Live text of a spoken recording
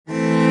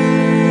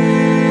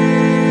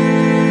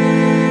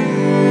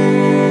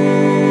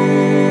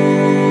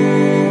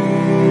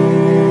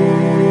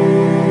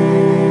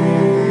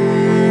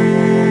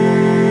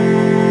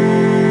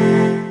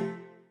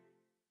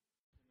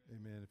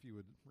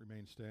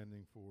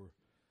standing for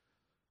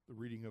the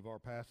reading of our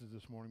passage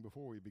this morning.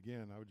 Before we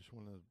begin, I would just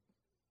want to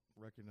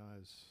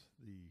recognize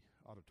the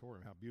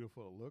auditorium, how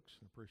beautiful it looks,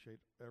 and appreciate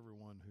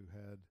everyone who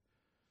had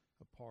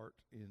a part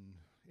in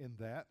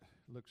that.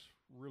 It looks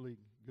really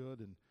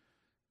good and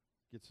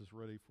gets us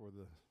ready for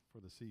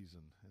the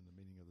season and the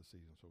meaning of the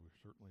season, so we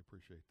certainly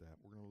appreciate that.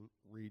 We're going to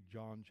read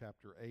John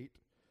chapter 8,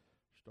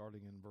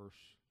 starting in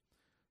verse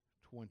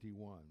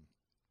 21.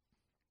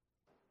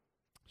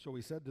 So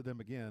he said to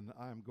them again,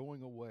 I am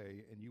going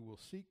away, and you will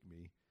seek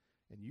me,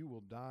 and you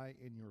will die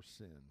in your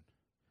sin.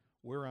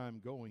 Where I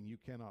am going, you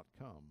cannot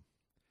come.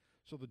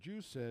 So the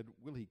Jews said,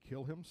 will he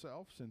kill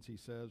himself, since he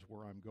says,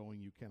 where I am going,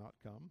 you cannot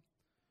come?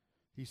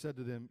 He said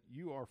to them,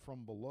 you are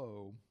from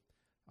below,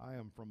 I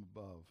am from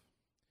above.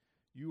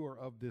 You are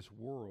of this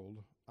world,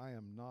 I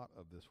am not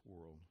of this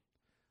world.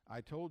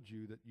 I told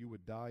you that you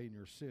would die in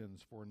your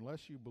sins, for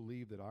unless you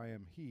believe that I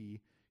am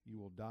he, you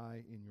will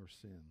die in your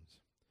sins.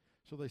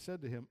 So they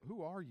said to him,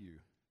 who are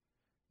you?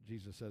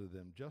 Jesus said to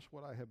them, just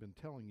what I have been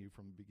telling you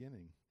from the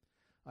beginning.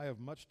 I have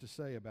much to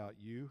say about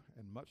you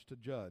and much to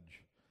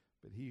judge,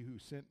 but he who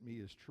sent me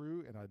is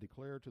true, and I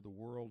declare to the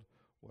world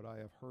what I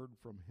have heard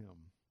from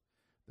him.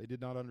 They did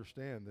not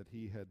understand that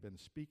he had been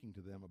speaking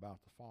to them about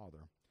the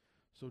Father.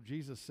 So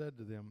Jesus said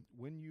to them,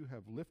 when you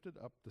have lifted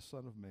up the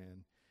Son of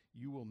Man,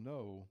 you will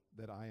know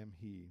that I am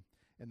he,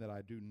 and that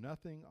I do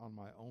nothing on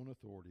my own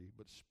authority,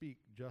 but speak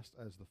just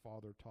as the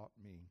Father taught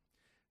me.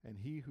 And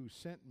he who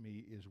sent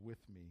me is with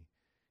me.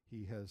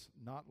 He has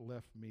not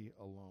left me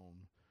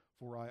alone,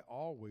 for I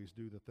always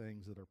do the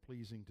things that are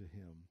pleasing to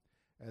him.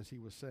 As he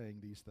was saying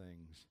these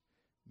things,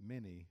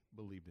 many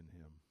believed in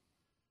him.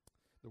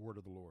 The word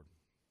of the Lord.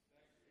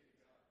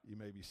 You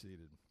may be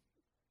seated.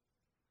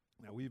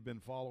 Now, we've been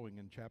following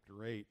in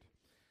chapter 8,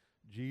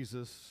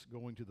 Jesus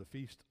going to the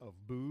Feast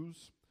of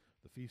Booths,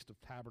 the Feast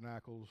of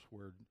Tabernacles,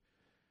 where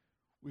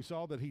we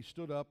saw that he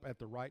stood up at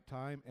the right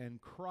time and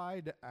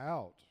cried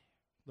out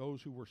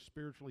those who were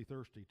spiritually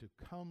thirsty to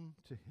come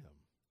to him.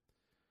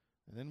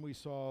 And then we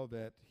saw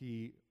that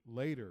he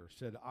later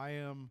said, I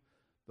am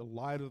the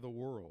light of the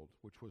world,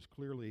 which was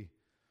clearly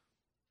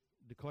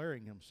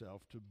declaring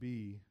himself to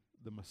be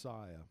the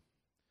Messiah.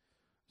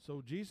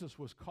 So Jesus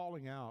was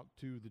calling out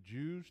to the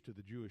Jews, to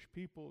the Jewish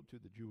people, to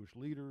the Jewish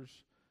leaders,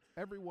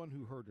 everyone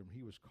who heard him.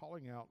 He was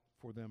calling out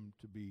for them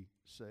to be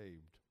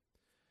saved.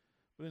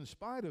 But in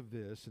spite of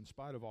this, in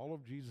spite of all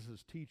of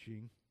Jesus'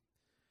 teaching,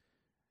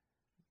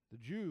 the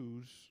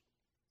Jews,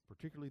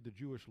 particularly the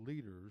Jewish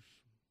leaders,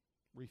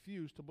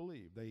 refused to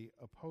believe. They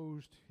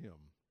opposed him.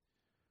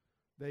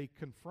 They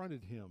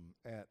confronted him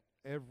at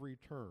every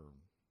turn.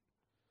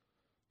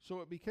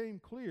 So it became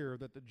clear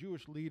that the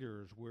Jewish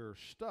leaders were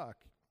stuck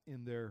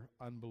in their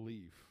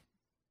unbelief.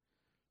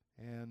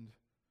 And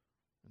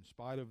in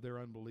spite of their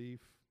unbelief,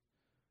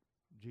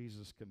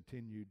 Jesus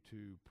continued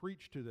to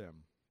preach to them.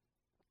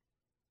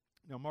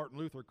 Now, Martin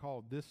Luther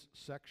called this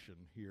section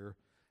here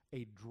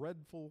a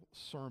dreadful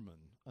sermon,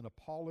 an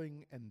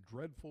appalling and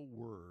dreadful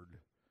word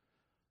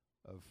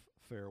of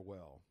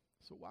farewell.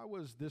 So why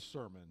was this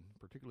sermon,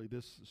 particularly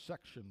this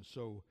section,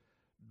 so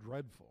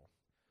dreadful?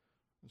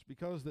 It's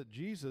because that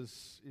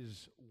Jesus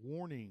is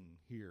warning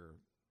here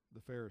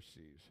the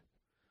Pharisees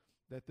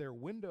that their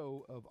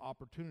window of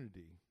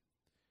opportunity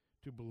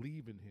to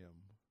believe in him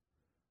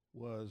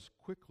was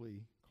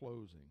quickly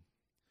closing.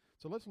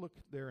 So let's look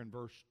there in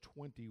verse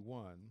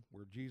 21,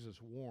 where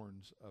Jesus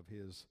warns of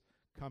his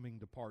coming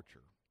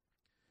departure.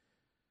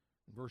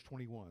 In verse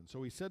 21,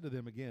 so he said to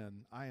them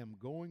again, I am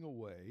going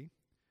away,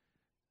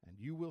 and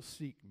you will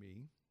seek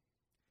me,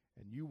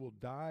 and you will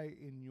die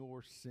in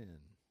your sin.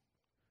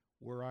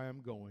 Where I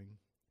am going,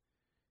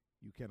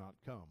 you cannot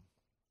come.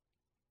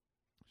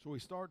 So he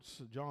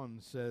starts, John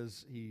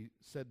says, he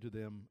said to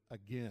them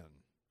again.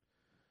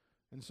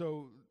 And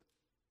so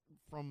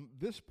from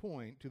this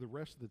point to the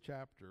rest of the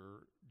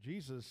chapter,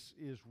 Jesus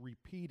is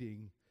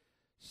repeating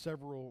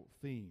several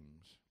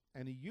themes.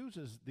 And he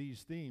uses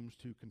these themes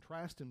to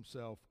contrast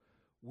himself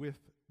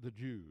with the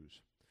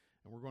Jews.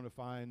 And we're going to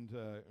find,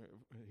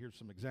 here's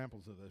some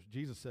examples of this.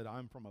 Jesus said,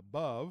 I'm from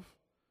above,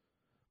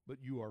 but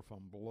you are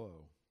from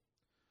below.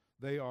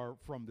 They are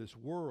from this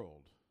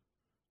world,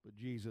 but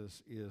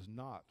Jesus is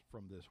not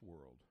from this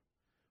world.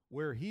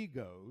 Where he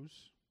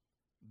goes,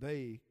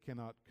 they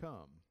cannot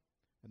come.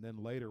 And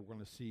then later we're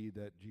going to see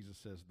that Jesus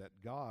says that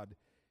God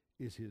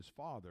is his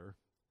father,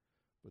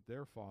 but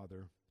their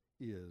father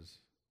is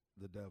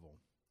the devil.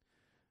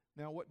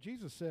 Now, what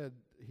Jesus said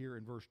here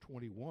in verse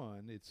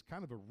 21, it's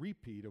kind of a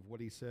repeat of what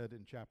he said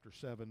in chapter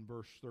 7,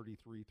 verse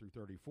 33 through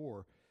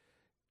 34.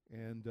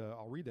 And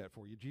I'll read that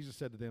for you. Jesus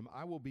said to them,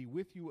 I will be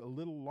with you a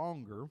little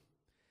longer,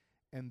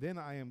 and then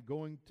I am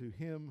going to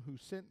him who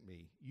sent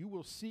me. You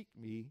will seek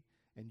me,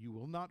 and you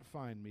will not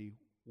find me.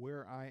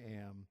 Where I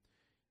am,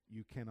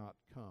 you cannot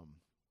come.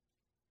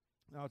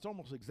 Now, it's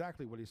almost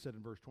exactly what he said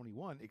in verse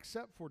 21,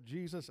 except for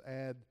Jesus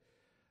add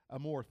a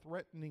more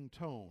threatening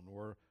tone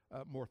or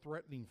a more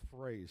threatening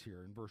phrase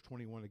here in verse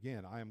 21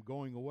 again. I am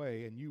going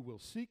away, and you will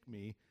seek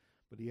me,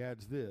 but he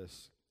adds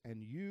this,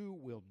 and you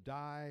will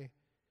die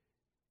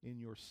in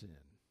your sin.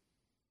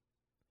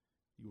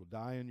 You will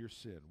die in your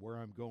sin. Where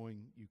I'm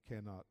going, you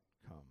cannot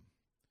come.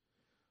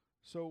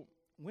 So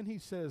when he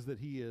says that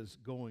he is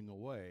going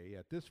away,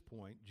 at this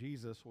point,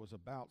 Jesus was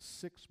about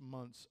 6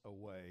 months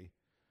away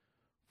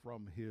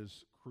from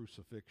his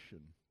crucifixion.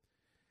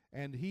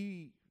 And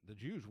the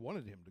Jews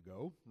wanted him to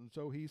go, and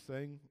so he's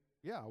saying,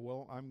 yeah,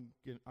 well,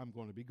 I'm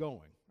going to be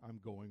going. I'm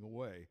going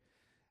away.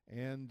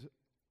 And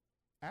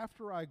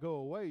after I go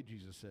away,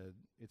 Jesus said,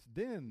 it's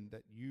then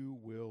that you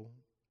will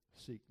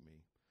seek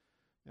me.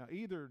 Now,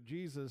 either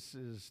Jesus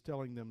is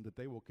telling them that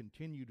they will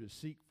continue to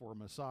seek for a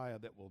Messiah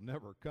that will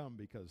never come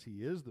because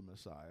he is the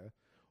Messiah,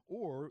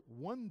 or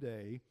one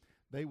day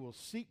they will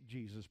seek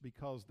Jesus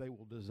because they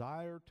will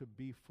desire to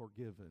be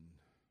forgiven,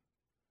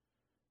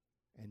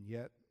 and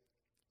yet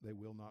they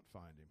will not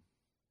find him.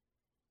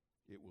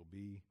 It will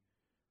be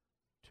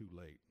too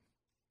late.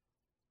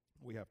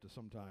 We have to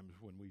sometimes,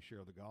 when we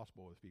share the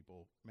gospel with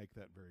people, make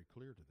that very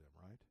clear to them,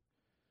 right?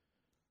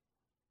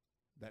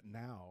 That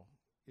now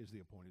is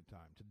the appointed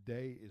time.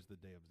 Today is the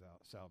day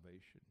of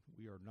salvation.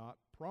 We are not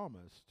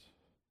promised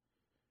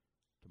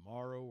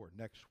tomorrow or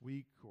next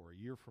week or a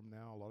year from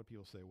now. A lot of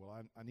people say, well,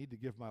 I need to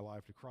give my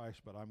life to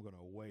Christ, but I'm going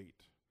to wait.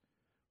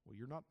 Well,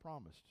 you're not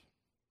promised.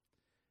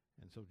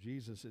 And so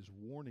Jesus is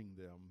warning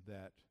them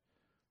that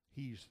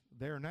he's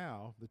there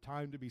now. The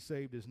time to be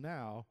saved is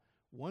now.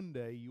 One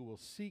day you will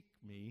seek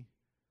me,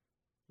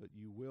 but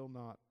you will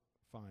not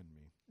find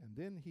me. And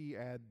then he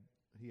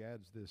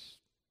adds this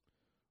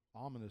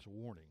ominous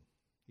warning.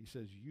 He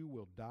says, you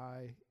will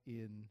die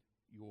in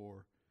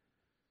your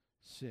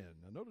sin.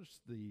 Now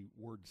notice the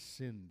word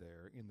sin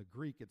there. In the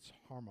Greek, it's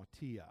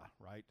harmatia,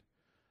 right?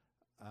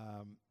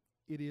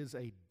 It is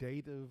a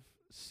dative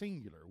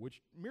singular,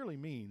 which merely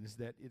means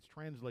that it's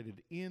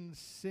translated in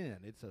sin.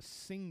 It's a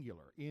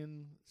singular,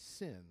 in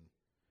sin.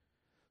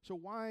 So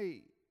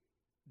why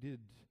did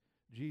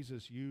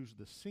Jesus use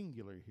the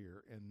singular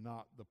here and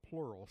not the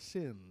plural,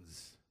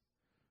 sins?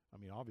 I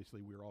mean,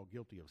 obviously we're all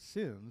guilty of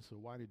sins, so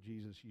why did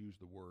Jesus use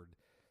the word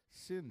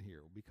sin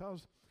here?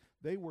 Because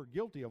they were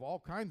guilty of all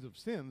kinds of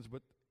sins,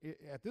 but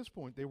at this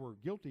point they were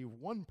guilty of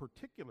one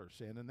particular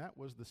sin, and that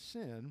was the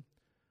sin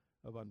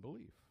of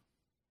unbelief.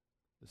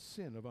 The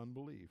sin of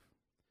unbelief.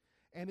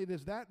 And it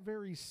is that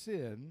very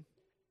sin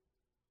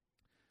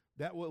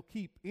that will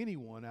keep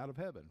anyone out of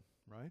heaven,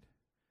 right?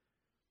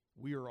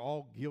 We are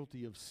all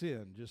guilty of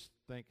sin. Just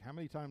think, how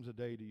many times a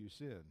day do you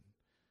sin?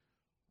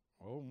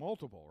 Oh,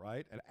 multiple,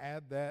 right? And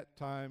add that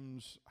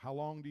times, how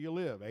long do you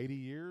live? 80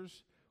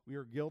 years? We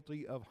are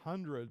guilty of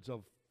hundreds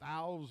of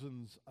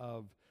thousands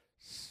of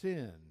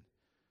sin.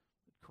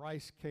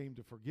 Christ came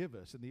to forgive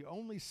us. And the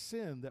only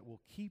sin that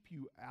will keep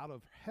you out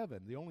of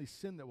heaven, the only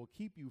sin that will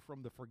keep you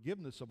from the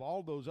forgiveness of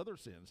all those other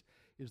sins,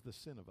 is the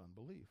sin of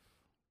unbelief.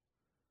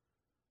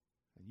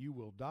 And you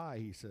will die,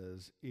 he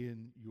says,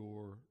 in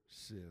your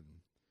sin.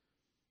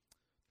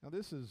 Now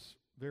this is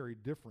very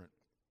different,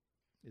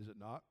 is it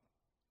not?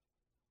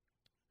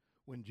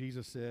 When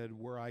Jesus said,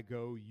 where I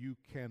go, you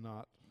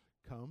cannot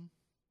come.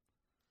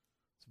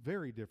 It's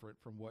very different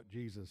from what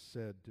Jesus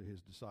said to his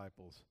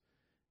disciples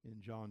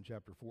in John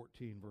chapter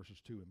 14,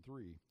 verses 2 and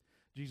 3.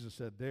 Jesus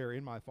said there,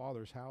 in my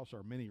Father's house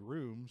are many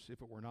rooms.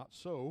 If it were not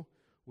so,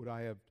 would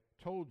I have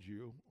told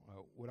you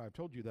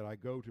that I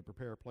go to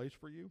prepare a place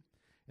for you?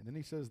 And then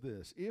he says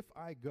this, if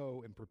I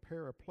go and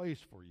prepare a place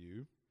for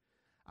you,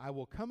 I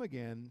will come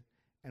again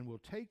and will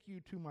take you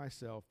to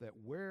myself, that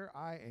where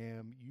I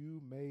am,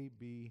 you may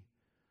be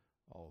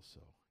also.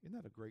 Isn't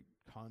that a great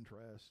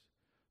contrast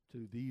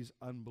to these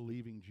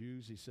unbelieving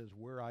Jews? He says,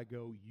 where I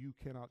go, you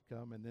cannot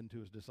come. And then to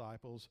his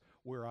disciples,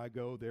 where I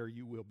go, there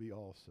you will be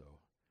also.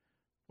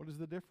 What is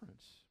the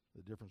difference?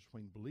 The difference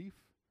between belief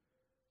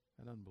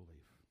and unbelief.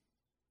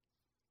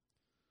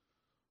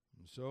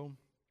 And so,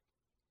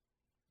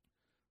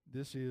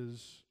 this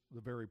is the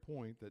very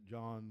point that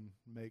John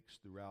makes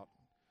throughout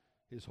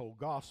his whole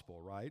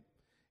gospel, right?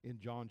 In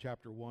John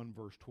chapter 1,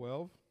 verse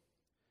 12,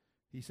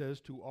 he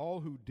says, to all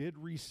who did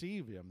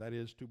receive him, that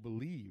is, to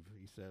believe,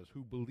 he says,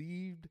 who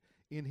believed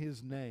in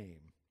his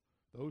name,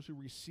 those who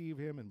receive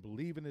him and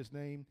believe in his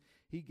name,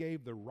 he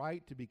gave the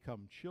right to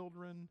become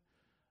children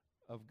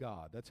of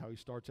God. That's how he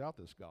starts out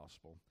this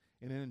gospel.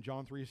 And then in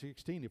John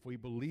 3:16, if we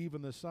believe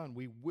in the Son,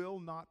 we will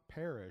not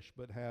perish,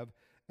 but have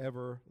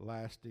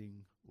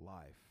everlasting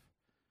life.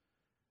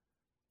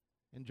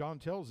 And John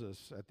tells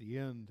us at the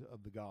end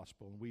of the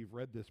gospel, and we've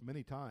read this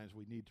many times,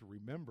 we need to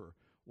remember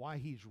why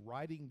he's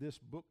writing this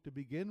book to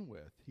begin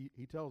with.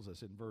 He tells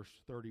us in verse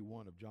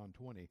 31 of John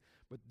 20,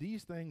 but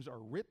these things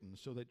are written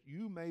so that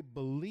you may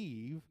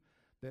believe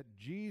that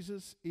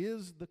Jesus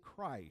is the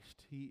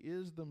Christ, he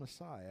is the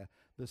Messiah,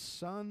 the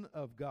Son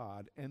of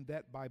God, and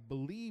that by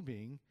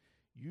believing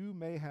you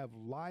may have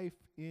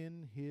life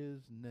in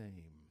his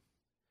name.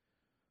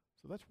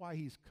 So that's why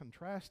he's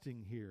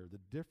contrasting here the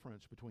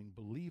difference between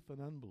belief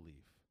and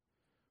unbelief.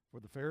 For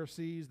the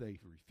Pharisees, they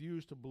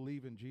refused to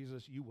believe in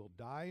Jesus. You will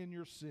die in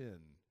your sin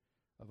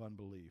of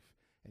unbelief,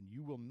 and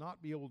you will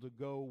not be able to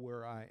go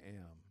where I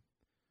am.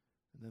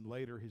 And then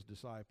later his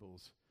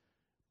disciples,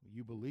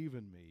 you believe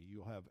in me,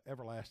 you'll have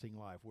everlasting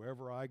life.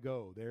 Wherever I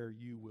go, there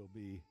you will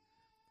be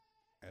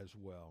as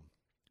well.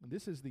 And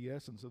this is the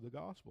essence of the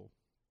gospel.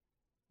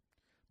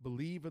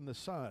 Believe in the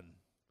Son,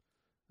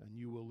 and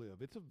you will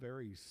live. It's a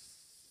very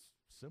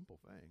simple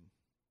thing.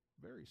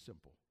 Very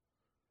simple.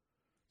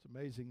 It's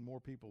amazing more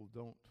people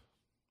don't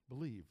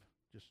believe,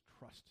 just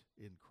trust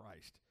in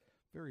Christ.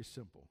 Very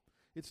simple.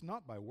 It's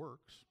not by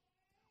works.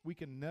 We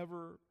can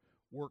never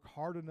work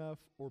hard enough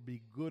or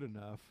be good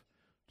enough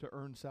to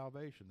earn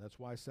salvation. That's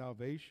why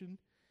salvation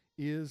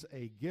is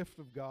a gift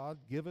of God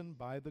given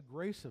by the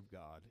grace of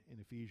God in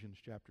Ephesians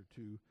chapter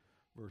 2,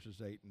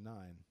 verses 8 and 9.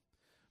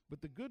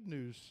 But the good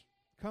news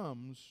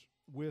comes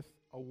with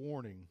a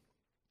warning.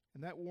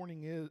 And that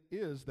warning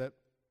is that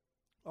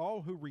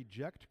all who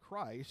reject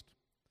Christ,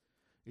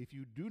 if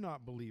you do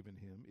not believe in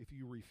him, if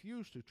you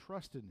refuse to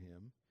trust in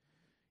him,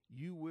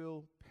 you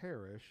will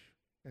perish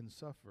and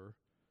suffer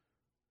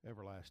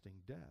everlasting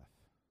death.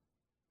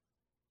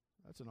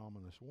 That's an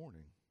ominous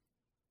warning.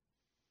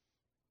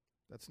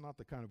 That's not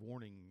the kind of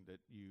warning that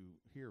you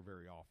hear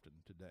very often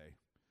today.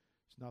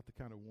 It's not the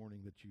kind of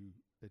warning that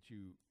you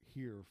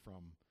hear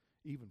from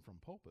even from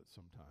pulpits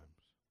sometimes.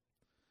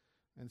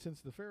 And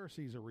since the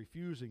Pharisees are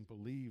refusing to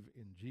believe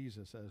in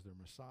Jesus as their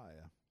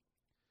Messiah,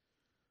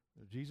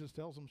 Jesus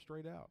tells them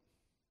straight out,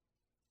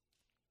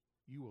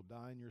 you will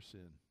die in your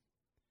sin,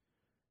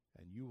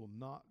 and you will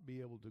not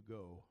be able to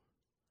go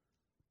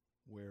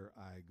where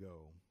I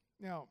go.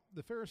 Now,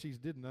 the Pharisees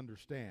didn't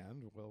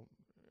understand. Well,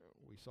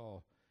 we saw,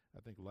 I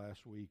think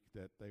last week,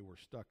 that they were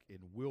stuck in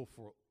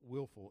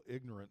willful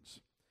ignorance.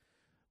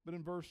 But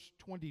in verse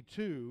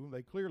 22,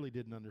 they clearly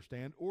didn't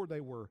understand, or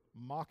they were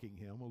mocking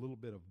him, a little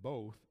bit of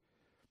both.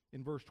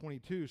 In verse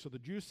 22, so the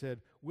Jews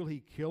said, will he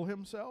kill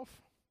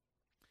himself?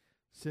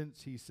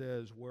 Since he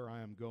says, where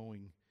I am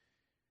going,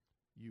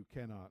 you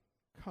cannot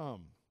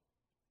come.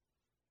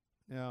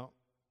 Now,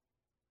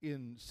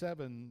 in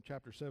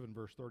chapter 7,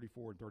 verse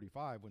 34 and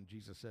 35, when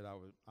Jesus said,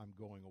 I'm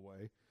going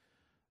away,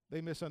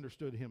 they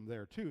misunderstood him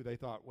there too. They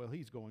thought, well,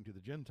 he's going to the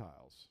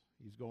Gentiles.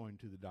 He's going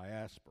to the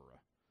diaspora.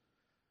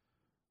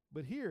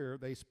 But here,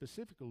 they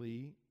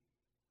specifically,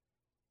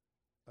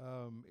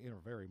 in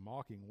a very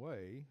mocking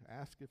way,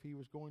 asked if he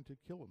was going to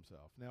kill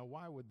himself. Now,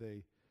 why would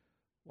they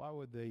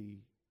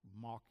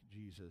mock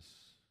Jesus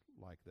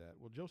like that?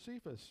 Well,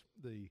 Josephus,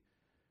 the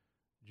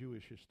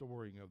Jewish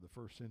historian of the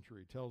first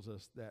century, tells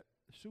us that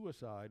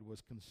suicide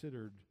was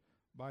considered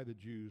by the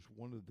Jews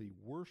one of the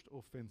worst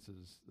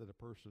offenses that a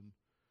person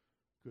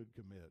could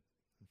commit.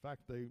 In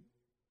fact,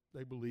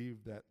 they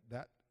believed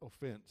that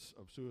offense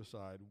of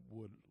suicide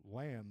would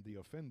land the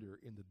offender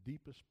in the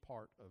deepest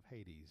part of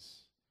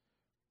Hades,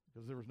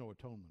 because there was no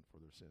atonement for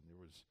their sin. There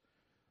was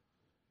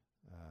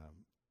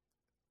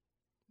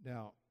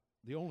now,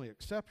 the only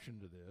exception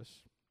to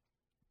this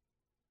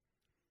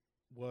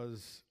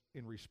was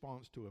in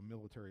response to a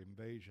military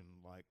invasion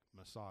like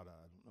Masada.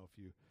 I don't know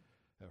if you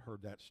have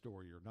heard that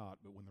story or not,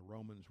 but when the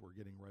Romans were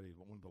getting ready,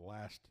 one of the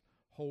last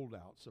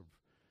holdouts of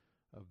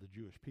the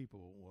Jewish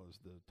people was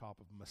the top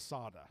of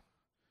Masada.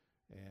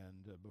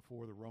 And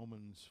before the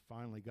Romans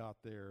finally got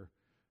there,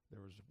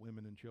 there was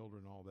women and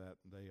children, all that,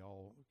 and they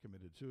all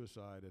committed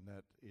suicide, and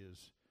that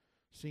is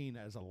seen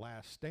as a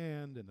last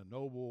stand and a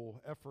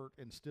noble effort.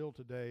 And still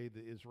today,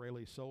 the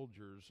Israeli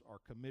soldiers are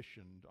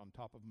commissioned on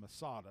top of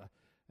Masada,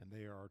 and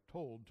they are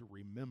told to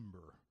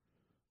remember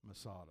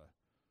Masada.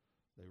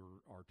 They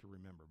are to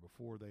remember.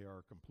 Before they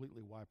are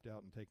completely wiped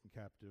out and taken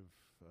captive,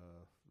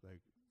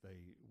 they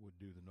would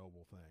do the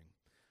noble thing.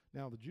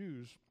 Now, the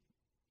Jews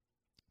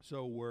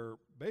were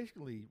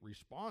basically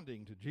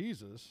responding to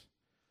Jesus,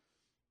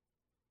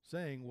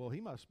 saying, well,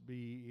 he must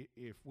be,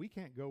 if we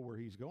can't go where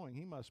he's going,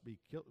 he's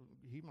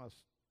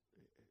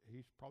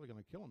probably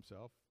going to kill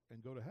himself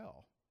and go to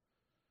hell.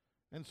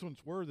 And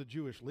since we're the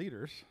Jewish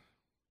leaders,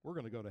 we're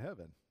going to go to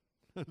heaven.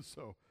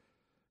 So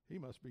he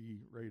must be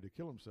ready to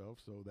kill himself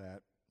so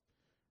that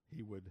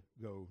he would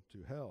go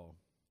to hell.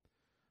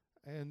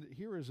 And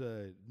here is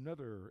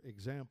another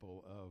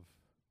example of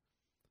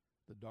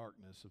the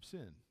darkness of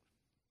sin,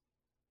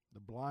 the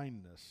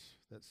blindness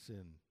that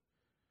sin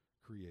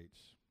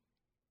creates.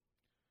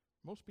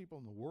 Most people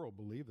in the world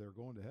believe they're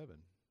going to heaven.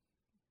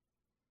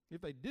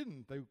 If they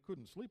didn't, they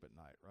couldn't sleep at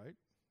night, right?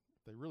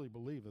 If they really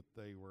believe that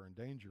they were in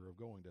danger of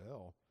going to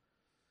hell.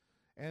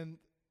 And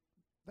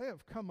they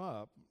have come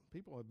up,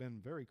 people have been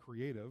very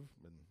creative,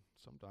 and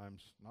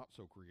sometimes not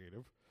so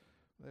creative.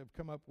 They have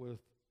come up with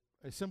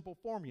a simple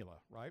formula,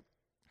 right?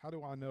 How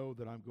do I know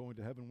that I'm going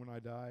to heaven when I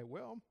die?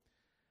 Well,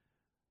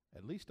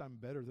 at least I'm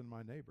better than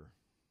my neighbor,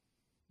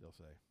 they'll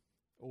say.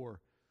 Or,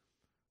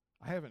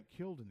 I haven't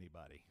killed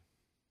anybody.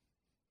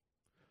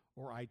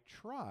 Or I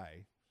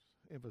try,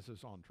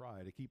 emphasis on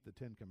try, to keep the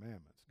 10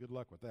 Commandments. Good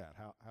luck with that.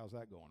 How's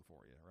that going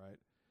for you, right?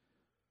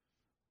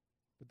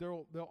 But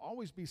there'll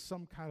always be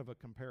some kind of a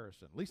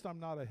comparison. At least I'm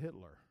not a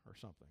Hitler or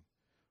something.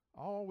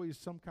 Always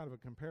some kind of a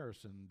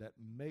comparison that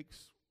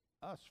makes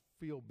us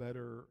feel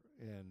better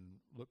and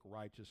look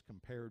righteous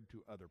compared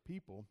to other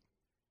people.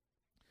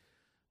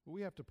 But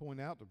we have to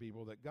point out to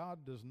people that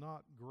God does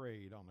not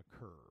grade on a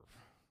curve.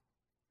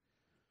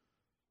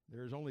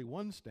 There's only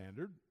one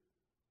standard,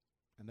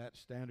 and that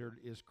standard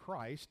is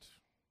Christ,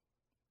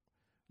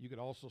 You could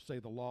also say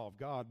the law of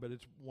God, but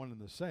it's one and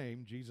the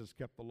same. Jesus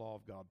kept the law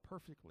of God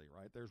perfectly,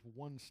 right? There's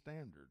one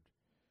standard.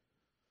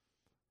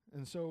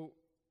 And so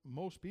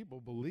most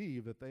people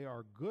believe that they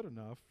are good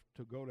enough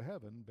to go to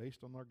heaven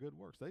based on their good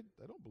works. They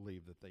don't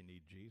believe that they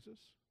need Jesus.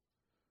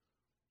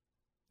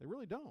 They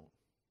really don't.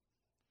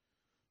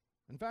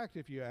 In fact,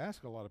 if you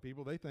ask a lot of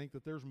people, they think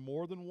that there's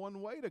more than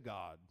one way to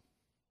God.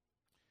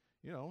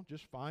 You know,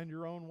 just find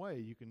your own way.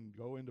 You can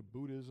go into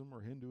Buddhism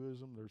or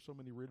Hinduism. There's so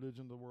many religions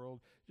in the world.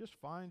 Just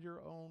find your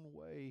own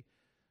way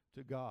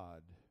to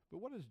God. But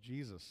what does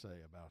Jesus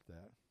say about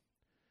that?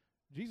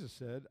 Jesus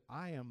said,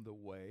 I am the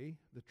way,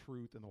 the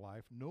truth, and the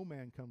life. No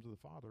man comes to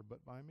the Father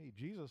but by me.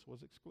 Jesus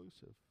was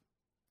exclusive.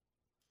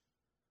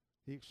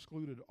 He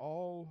excluded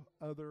all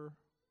other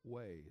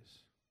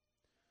ways.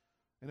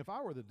 And if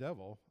I were the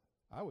devil,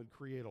 I would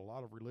create a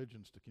lot of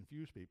religions to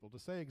confuse people, to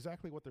say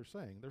exactly what they're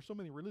saying. There's so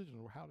many religions,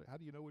 how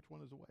do you know which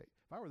one is the way?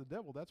 If I were the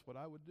devil, that's what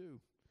I would do.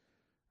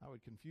 I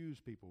would confuse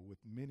people with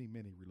many,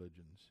 many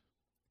religions.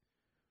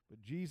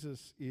 But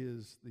Jesus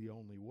is the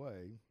only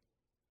way.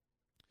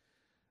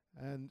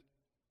 And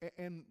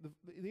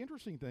the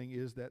interesting thing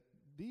is that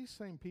these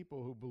same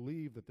people who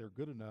believe that they're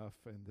good enough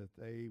and that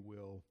they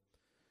will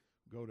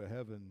go to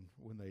heaven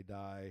when they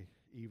die,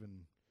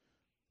 even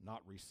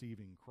not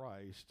receiving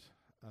Christ,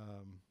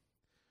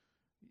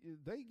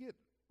 they get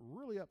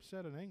really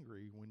upset and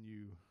angry when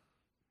you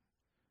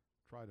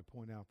try to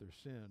point out their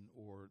sin,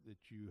 or that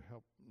you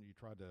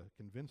try to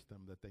convince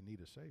them that they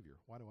need a Savior.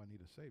 Why do I need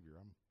a Savior?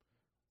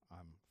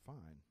 I'm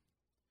fine.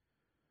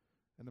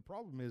 And the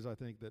problem is, I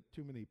think that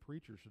too many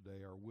preachers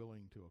today are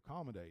willing to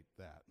accommodate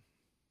that.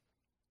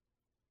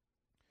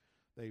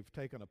 They've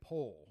taken a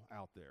poll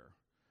out there,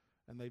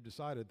 and they've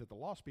decided that the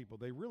lost people,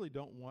 they really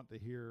don't want to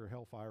hear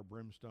hellfire,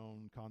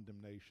 brimstone,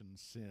 condemnation,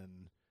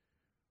 sin.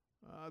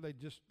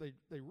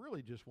 They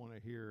really just want to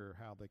hear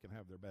how they can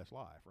have their best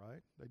life,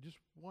 right? They just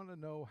want to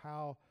know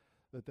how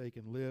that they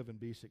can live and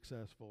be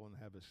successful and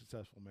have a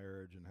successful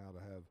marriage and how to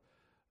have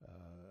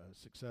a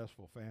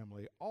successful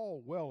family.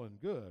 All well and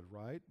good,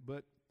 right?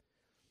 But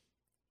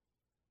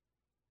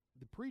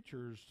the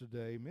preachers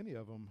today, many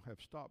of them have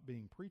stopped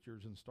being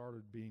preachers and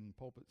started being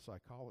pulpit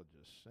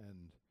psychologists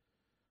and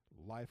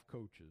life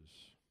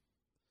coaches.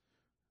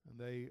 And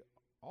they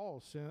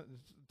all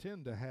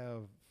tend to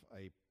have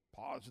a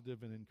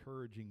positive and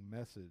encouraging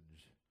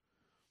message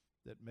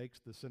that makes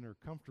the sinner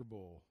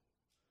comfortable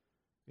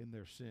in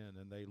their sin,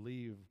 and they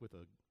leave with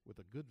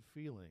a good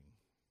feeling.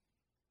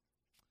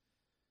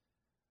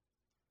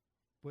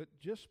 But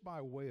just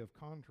by way of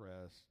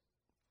contrast,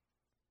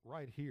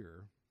 right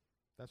here,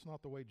 that's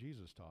not the way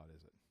Jesus taught,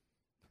 is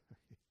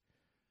it?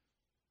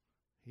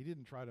 He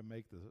didn't try to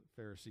make the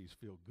Pharisees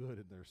feel good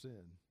in their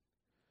sin.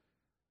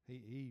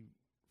 He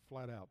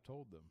flat out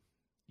told them,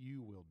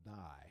 you will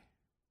die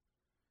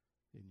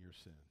in your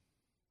sin.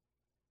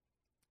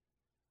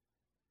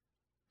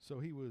 So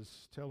he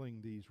was telling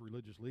these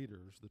religious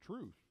leaders the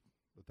truth,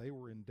 that they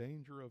were in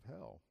danger of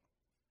hell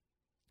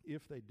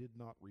if they did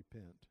not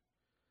repent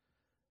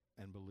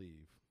and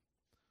believe.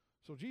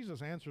 So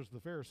Jesus answers the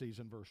Pharisees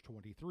in verse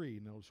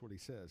 23. Notice what he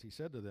says. He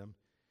said to them,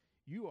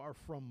 you are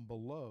from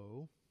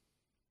below,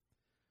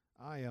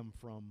 I am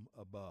from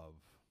above.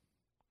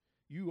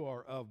 You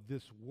are of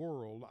this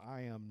world,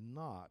 I am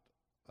not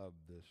of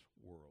this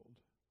world.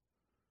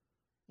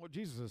 What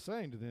Jesus is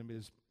saying to them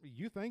is,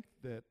 you think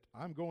that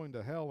I'm going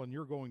to hell and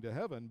you're going to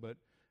heaven, but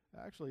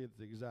actually it's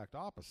the exact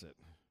opposite.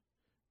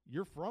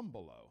 You're from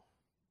below.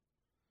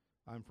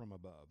 I'm from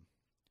above.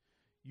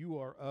 You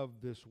are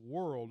of this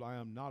world, I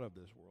am not of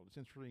this world. It's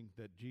interesting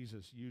that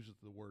Jesus uses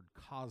the word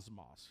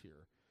cosmos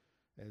here,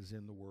 as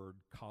in the word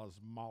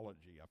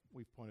cosmology.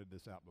 We've pointed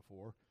this out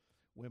before.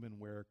 Women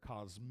wear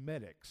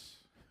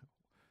cosmetics,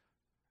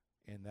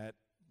 and that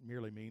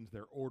merely means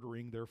they're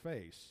ordering their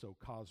face. So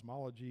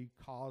cosmology,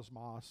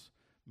 cosmos,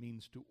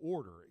 means to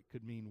order. It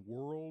could mean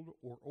world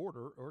or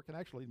order, or it can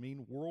actually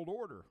mean world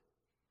order.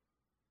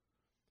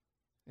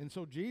 And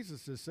so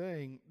Jesus is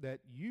saying that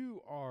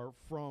you are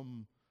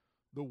from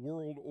the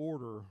world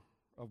order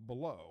of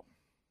below.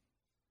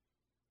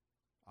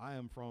 I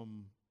am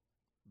from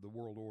the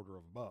world order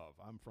of above.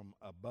 I'm from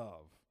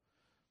above.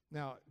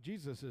 Now,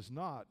 Jesus is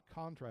not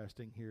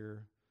contrasting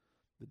here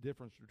the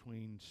difference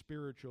between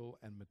spiritual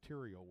and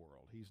material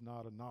world. He's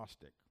not a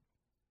Gnostic.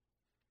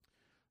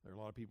 There are a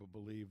lot of people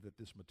believe that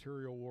this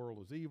material world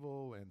is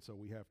evil, and so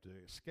we have to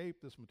escape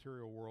this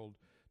material world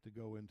to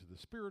go into the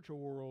spiritual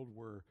world,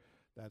 where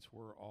that's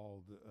where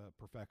all the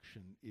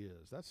perfection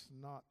is. That's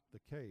not the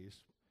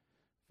case.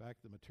 In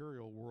fact, the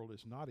material world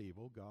is not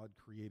evil. God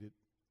created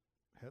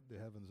the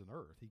heavens and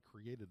earth. He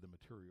created the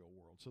material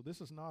world. So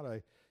this is not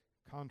a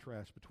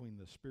contrast between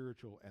the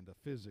spiritual and the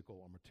physical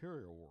or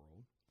material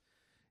world.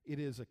 It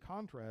is a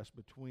contrast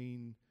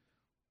between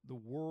the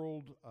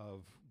world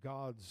of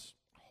God's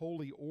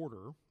holy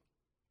order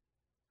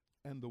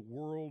and the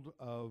world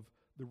of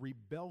the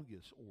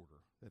rebellious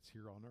order that's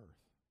here on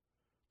earth,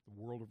 the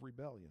world of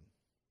rebellion.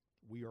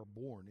 We are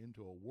born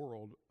into a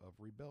world of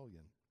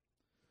rebellion.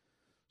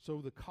 So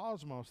the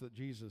cosmos that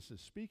Jesus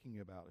is speaking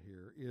about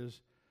here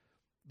is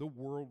the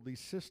worldly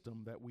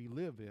system that we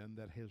live in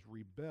that has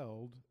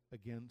rebelled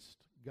against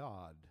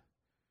God.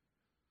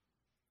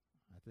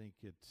 I think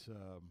it's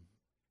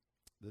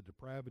the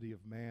depravity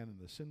of man and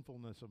the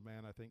sinfulness of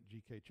man. I think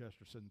G.K.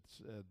 Chesterton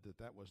said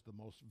that was the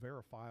most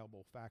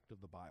verifiable fact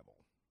of the Bible.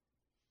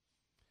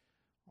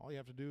 All you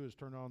have to do is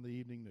turn on the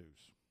evening news,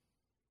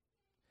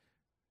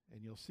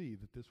 and you'll see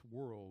that this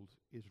world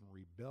is in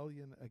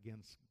rebellion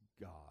against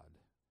God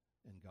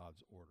and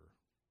God's order.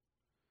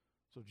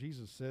 So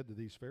Jesus said to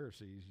these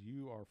Pharisees,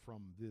 you are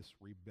from this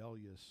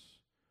rebellious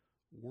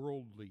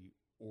worldly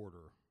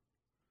order.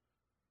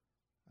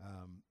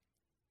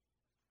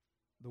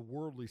 The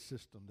worldly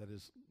system that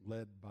is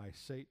led by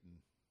Satan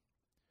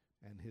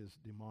and his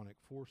demonic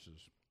forces.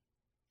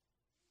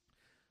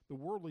 The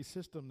worldly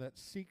system that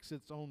seeks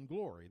its own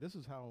glory. This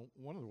is how,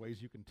 one of the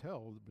ways you can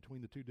tell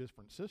between the two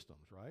different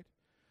systems, right?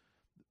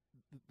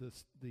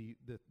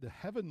 The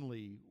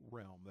heavenly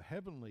realm, the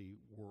heavenly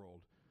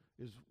world,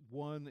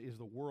 is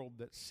the world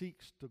that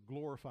seeks to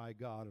glorify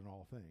God in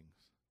all things.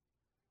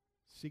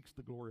 Seeks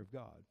the glory of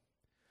God.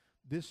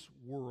 This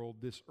world,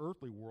 this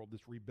earthly world,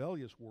 this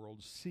rebellious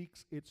world,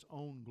 seeks its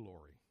own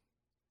glory.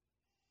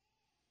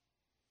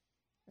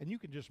 And you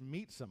can just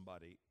meet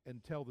somebody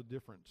and tell the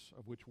difference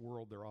of which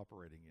world they're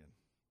operating in.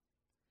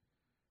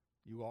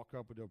 You walk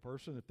up to a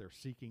person, if they're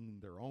seeking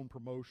their own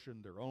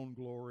promotion, their own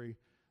glory,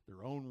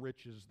 their own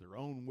riches, their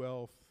own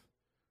wealth,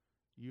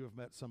 you have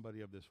met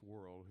somebody of this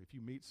world. If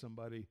you meet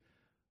somebody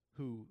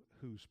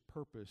whose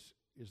purpose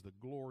is the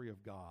glory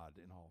of God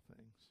in all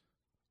things,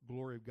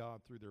 glory of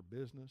God through their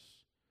business,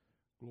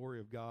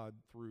 glory of God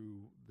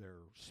through their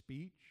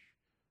speech,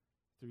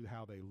 through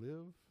how they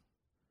live,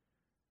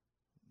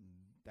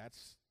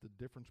 that's the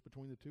difference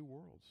between the two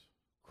worlds.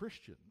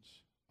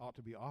 Christians ought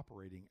to be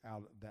operating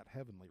out of that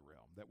heavenly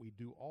realm, that we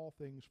do all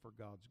things for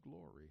God's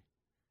glory.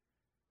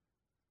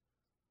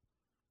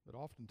 But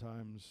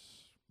oftentimes,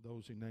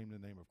 those who name the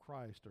name of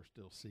Christ are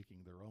still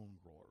seeking their own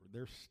glory.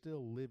 They're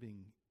still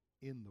living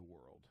in the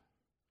world,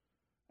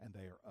 and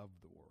they are of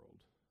the world.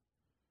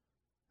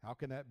 How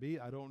can that be?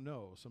 I don't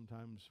know.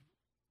 Sometimes,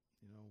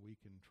 we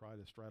can try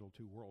to straddle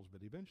two worlds,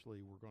 but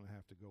eventually we're going to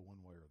have to go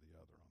one way or the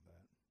other on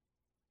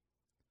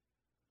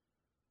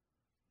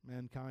that.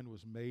 Mankind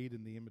was made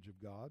in the image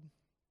of God.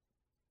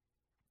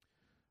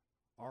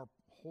 Our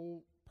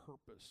whole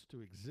purpose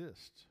to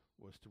exist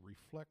was to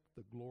reflect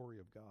the glory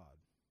of God.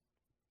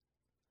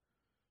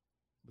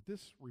 But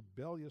this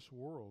rebellious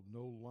world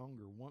no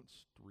longer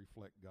wants to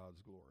reflect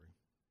God's glory.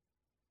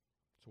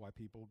 That's why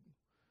people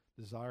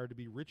desire to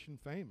be rich and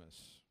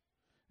famous.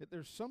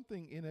 There's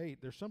something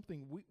innate. There's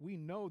something we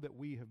know that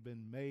we have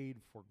been made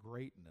for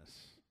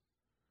greatness.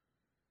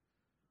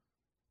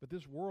 But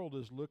this world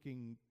is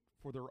looking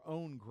for their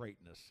own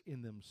greatness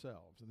in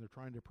themselves, and they're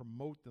trying to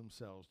promote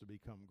themselves to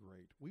become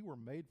great. We were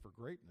made for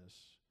greatness,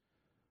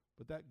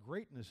 but that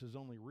greatness is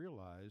only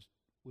realized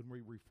when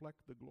we reflect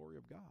the glory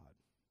of God.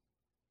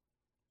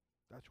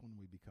 That's when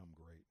we become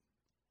great.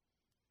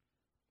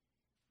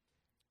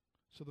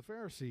 So the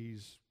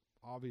Pharisees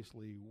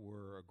obviously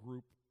were a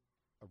group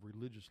of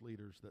religious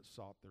leaders that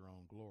sought their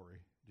own glory.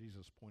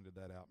 Jesus pointed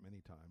that out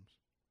many times.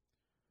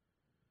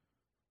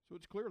 So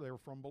it's clear they were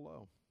from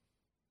below.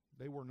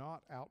 They were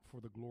not out for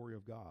the glory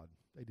of God.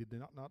 They did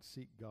not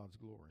seek God's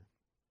glory.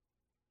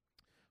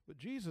 But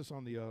Jesus,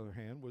 on the other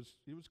hand,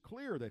 it was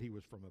clear that he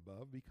was from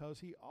above, because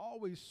he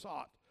always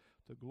sought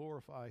to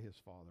glorify his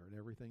Father in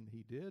everything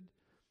he did,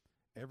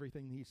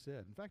 everything he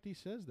said. In fact, he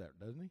says that,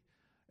 doesn't he?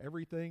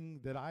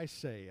 Everything that I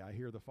say, I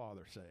hear the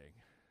Father saying.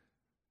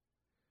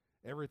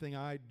 Everything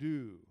I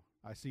do,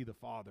 I see the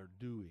Father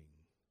doing.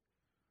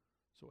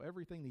 So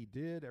everything he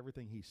did,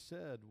 everything he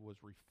said was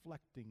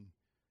reflecting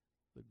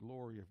the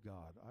glory of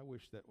God. I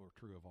wish that were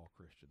true of all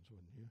Christians,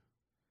 wouldn't you?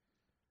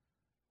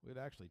 We'd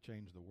actually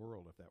change the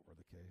world if that were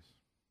the case.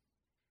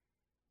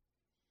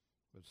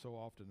 But so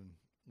often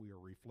we are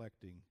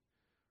reflecting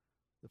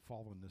the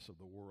fallenness of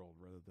the world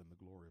rather than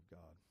the glory of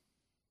God.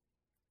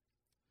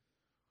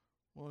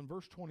 Well, in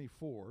verse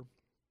 24,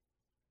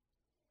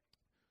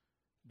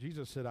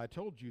 Jesus said, I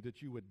told you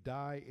that you would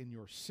die in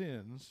your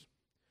sins,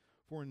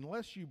 for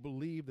unless you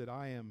believe that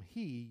I am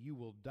he, you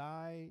will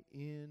die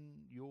in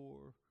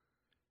your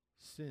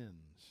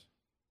sins.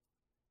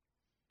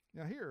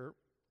 Now here,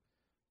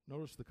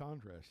 notice the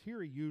contrast.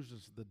 Here he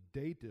uses the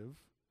dative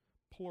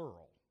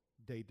plural.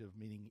 Dative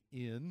meaning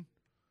in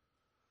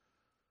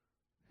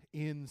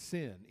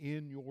sin,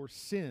 in your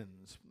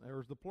sins.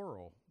 There's the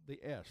plural, the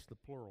S, the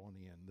plural on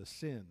the end, the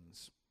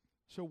sins.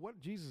 So what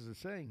Jesus is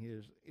saying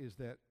is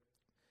that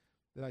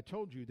I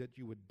told you that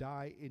you would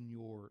die in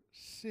your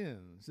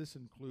sins. This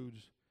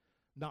includes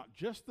not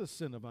just the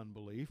sin of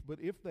unbelief, but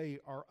if they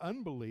are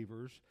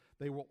unbelievers,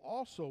 they will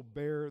also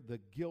bear the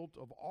guilt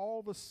of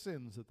all the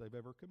sins that they've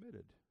ever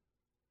committed.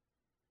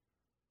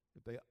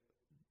 If they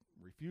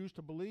refuse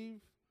to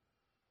believe,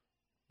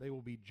 they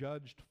will be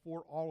judged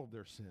for all of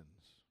their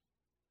sins.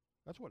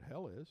 That's what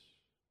hell is.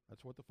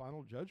 That's what the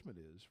final judgment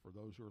is for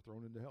those who are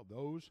thrown into hell.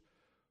 Those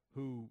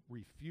who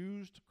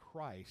refused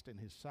Christ and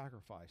his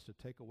sacrifice to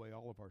take away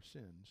all of our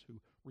sins, who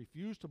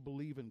refused to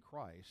believe in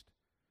Christ,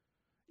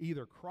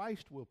 either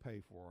Christ will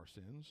pay for our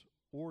sins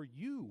or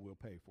you will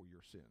pay for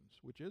your sins.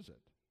 Which is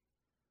it?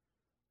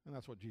 And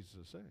that's what Jesus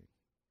is saying.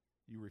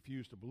 You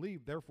refuse to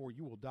believe, therefore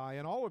you will die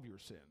in all of your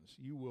sins.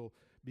 You will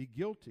be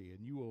guilty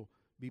and you will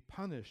be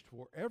punished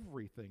for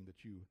everything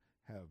that you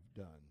have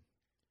done.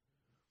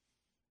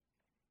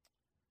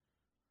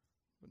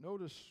 But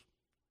notice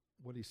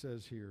what he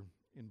says here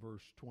in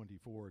verse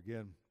 24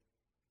 again.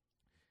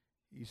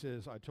 He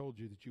says, I told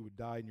you that you would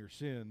die in your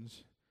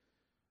sins.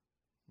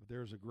 But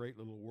there's a great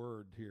little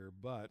word here,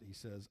 but he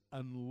says,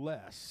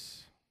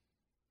 unless.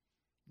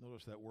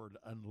 Notice that word,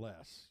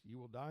 unless. You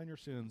will die in your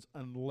sins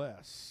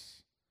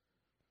unless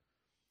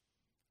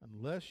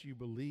you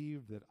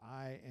believe that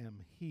I am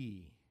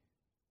he,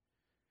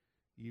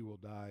 you will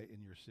die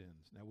in your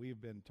sins. Now, we've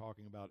been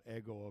talking about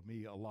ego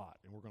eimi a lot,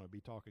 and we're going to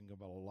be talking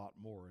about a lot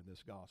more in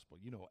this gospel.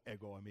 You know,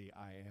 ego eimi,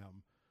 I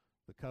am,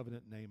 the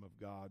covenant name of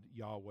God,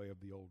 Yahweh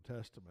of the Old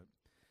Testament.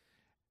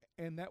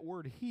 And that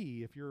word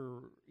he, if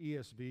your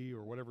ESV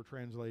or whatever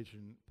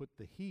translation put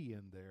the he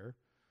in there,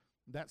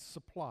 that's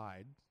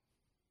supplied.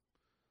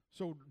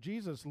 So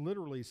Jesus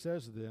literally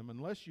says to them,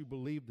 unless you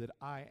believe that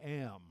I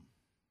am,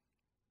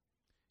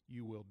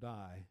 you will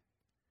die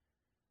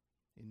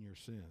in your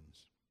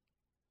sins.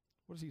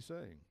 What is he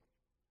saying?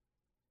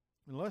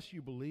 Unless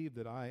you believe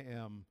that I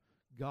am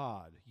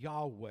God,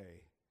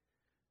 Yahweh,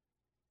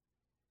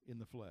 in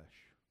the flesh,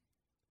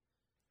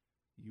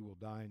 you will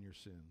die in your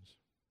sins.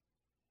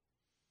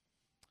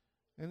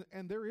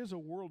 And there is a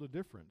world of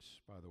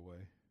difference, by the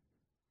way,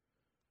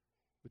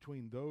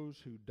 between those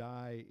who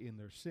die in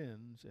their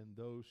sins and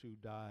those who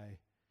die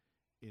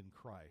in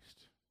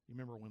Christ. You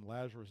remember when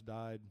Lazarus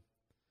died,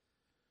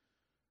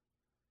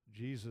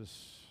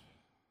 Jesus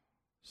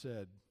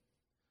said,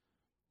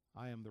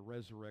 I am the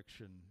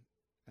resurrection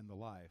and the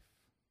life.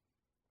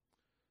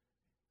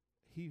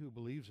 He who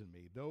believes in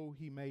me, though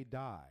he may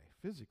die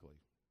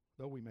physically,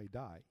 though we may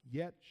die,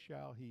 yet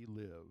shall he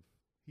live.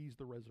 He's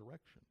the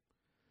resurrection.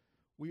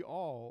 We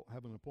all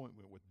have an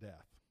appointment with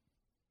death.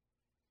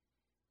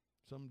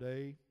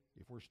 Someday,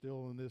 if we're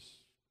still in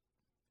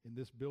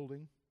this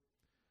building,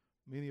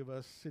 many of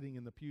us sitting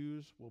in the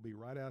pews will be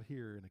right out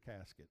here in a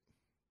casket.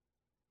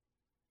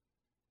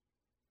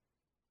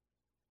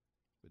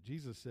 But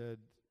Jesus said,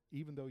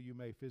 even though you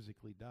may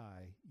physically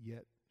die,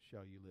 yet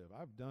shall you live.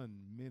 I've done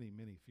many,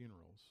 many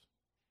funerals.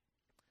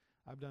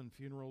 I've done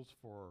funerals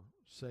for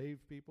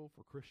saved people,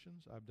 for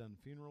Christians. I've done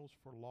funerals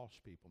for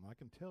lost people. And I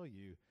can tell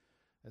you,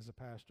 as a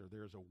pastor,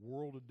 there's a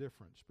world of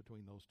difference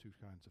between those two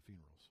kinds of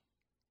funerals.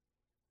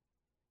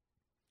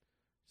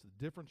 It's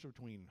the difference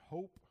between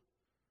hope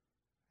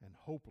and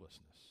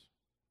hopelessness.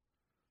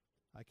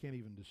 I can't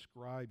even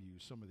describe you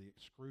some of the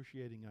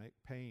excruciating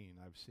pain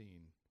I've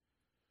seen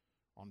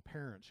on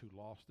parents who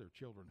lost their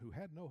children, who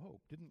had no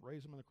hope, didn't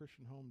raise them in a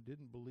Christian home,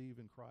 didn't believe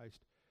in Christ,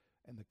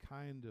 and the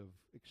kind of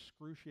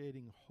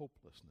excruciating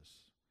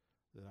hopelessness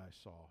that I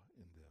saw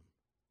in them.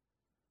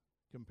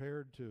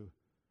 Compared to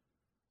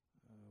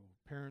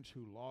parents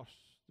who lost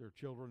their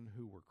children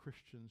who were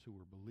Christians, who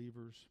were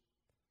believers,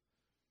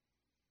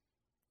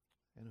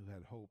 and who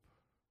had hope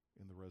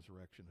in the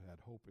resurrection, who had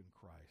hope in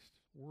Christ.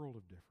 World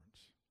of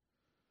difference.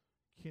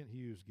 Kent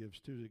Hughes gives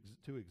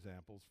two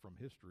examples from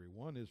history.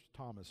 One is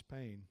Thomas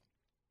Paine.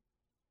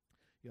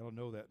 You ought to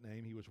know that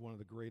name. He was one of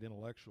the great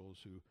intellectuals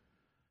who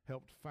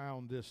helped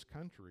found this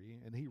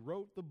country, and he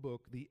wrote the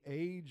book, The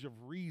Age of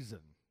Reason,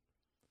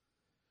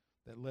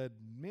 that led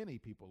many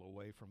people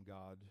away from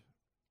God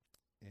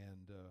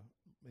and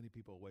many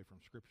people away from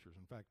Scriptures.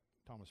 In fact,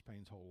 Thomas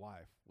Paine's whole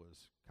life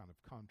was kind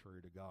of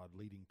contrary to God,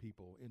 leading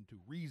people into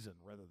reason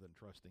rather than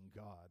trusting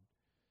God.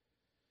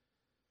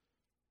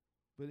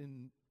 But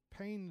on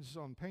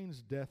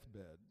Paine's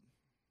deathbed,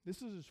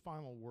 this is his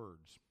final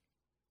words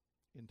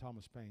in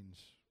Thomas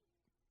Paine's,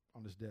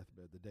 on his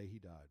deathbed, the day he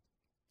died.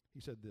 He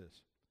said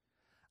this,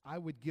 I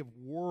would give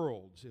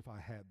worlds if I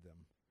had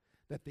them,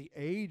 that the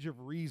age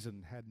of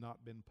reason had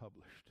not been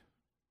published.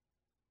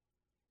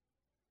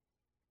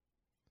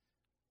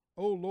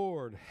 O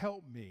Lord,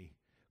 help me.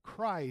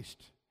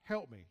 Christ,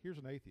 help me. Here's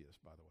an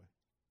atheist, by the way.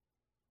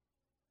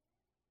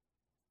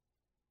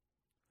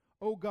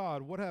 O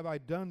God, what have I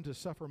done to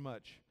suffer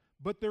much?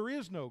 But there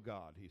is no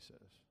God, he says.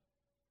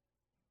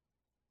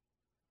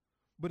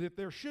 But if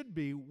there should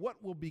be,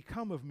 what will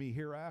become of me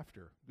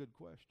hereafter? Good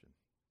question.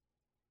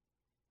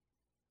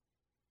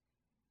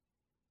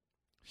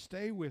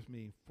 Stay with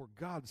me, for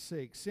God's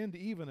sake. Send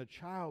even a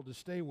child to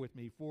stay with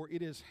me, for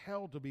it is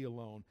hell to be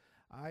alone.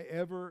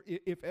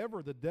 If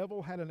ever the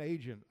devil had an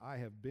agent, I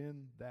have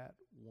been that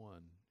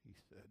one, he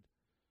said.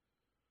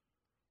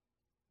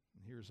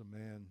 And here's a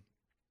man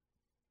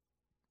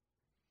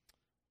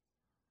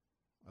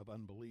of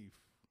unbelief.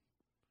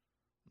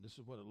 And this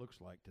is what it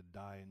looks like to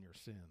die in your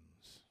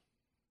sins,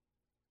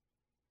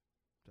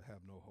 to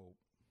have no hope.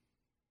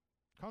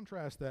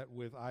 Contrast that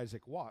with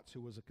Isaac Watts,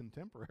 who was a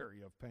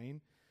contemporary of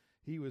Paine.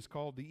 He was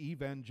called the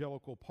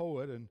evangelical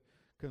poet and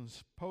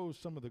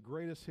composed some of the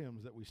greatest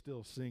hymns that we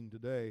still sing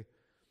today.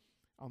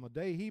 On the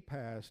day he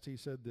passed, he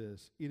said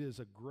this, "It is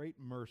a great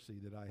mercy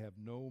that I have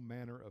no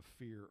manner of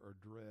fear or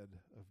dread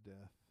of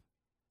death.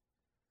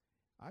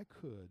 I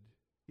could,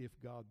 if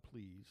God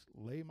pleased,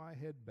 lay my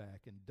head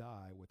back and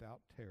die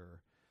without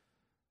terror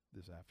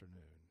this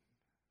afternoon."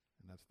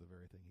 And that's the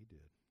very thing he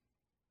did.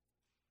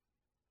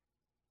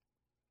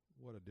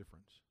 What a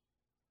difference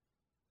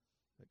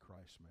that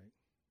Christ made.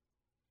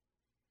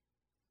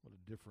 What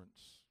a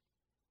difference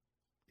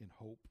in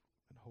hope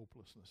and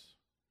hopelessness.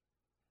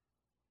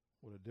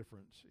 What a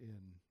difference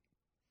in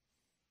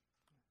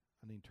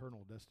an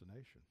eternal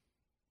destination.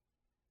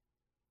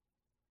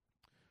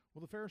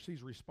 Well, the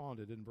Pharisees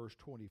responded in verse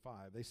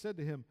 25. They said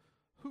to him,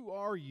 "Who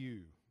are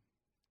you?"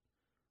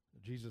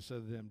 Jesus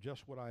said to them,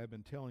 "Just what I have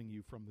been telling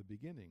you from the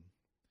beginning."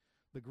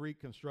 The Greek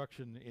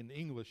construction in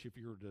English, if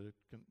you were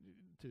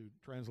to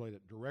translate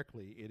it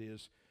directly, it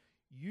is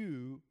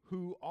 "you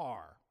who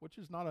are," which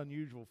is not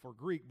unusual for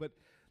Greek, but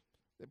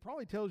it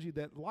probably tells you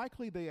that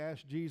likely they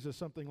asked Jesus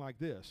something like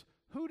this: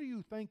 "Who do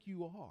you think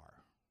you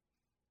are?"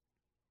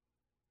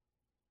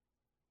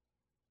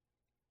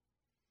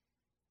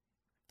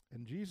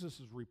 And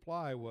Jesus'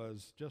 reply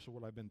was just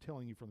what I've been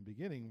telling you from the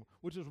beginning,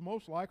 which is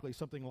most likely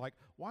something like,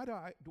 why do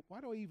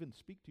I even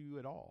speak to you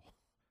at all?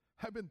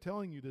 I've been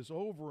telling you this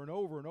over and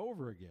over and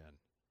over again.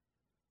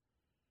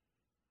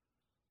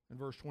 In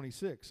verse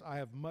 26, "I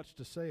have much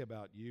to say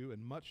about you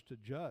and much to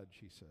judge,"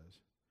 he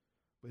says.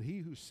 "But he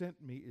who sent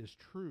me is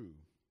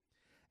true.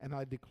 And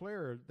I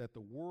declare to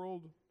the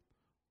world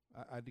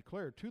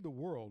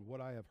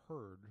what I have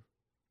heard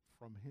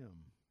from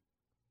him."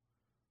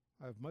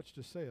 I have much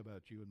to say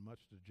about you and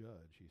much to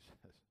judge, he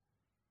says.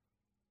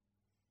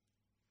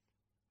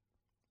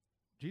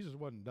 Jesus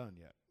wasn't done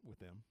yet with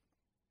them.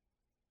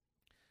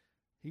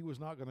 He was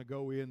not going to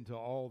go into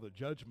all the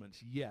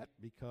judgments yet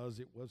because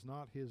it was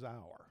not his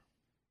hour.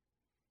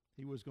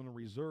 He was going to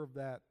reserve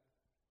that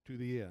to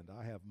the end.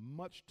 "I have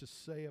much to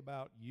say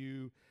about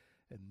you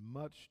and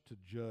much to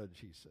judge,"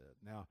 he said.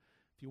 Now,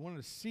 if you want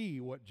to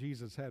see what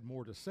Jesus had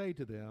more to say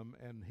to them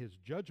and his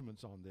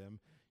judgments on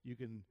them, you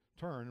can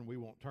turn, and we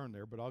won't turn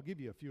there, but I'll give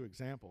you a few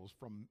examples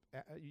from,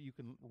 you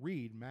can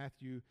read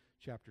Matthew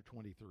chapter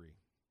 23.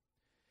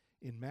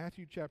 In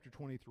Matthew chapter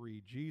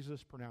 23,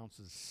 Jesus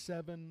pronounces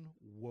 7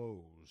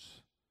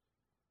 woes,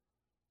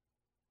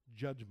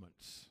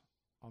 judgments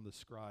on the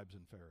scribes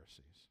and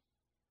Pharisees.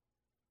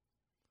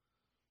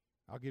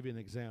 I'll give you an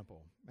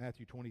example.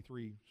 Matthew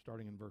 23,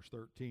 starting in verse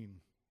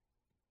 13.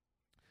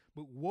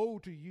 "But woe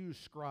to you,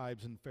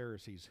 scribes and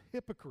Pharisees,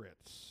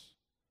 hypocrites!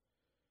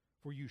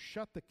 For you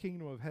shut the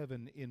kingdom of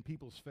heaven in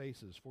people's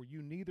faces, for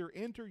you neither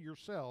enter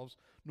yourselves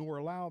nor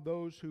allow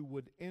those who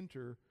would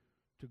enter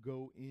to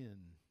go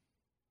in.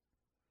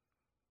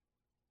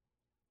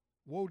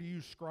 Woe to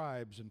you,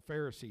 scribes and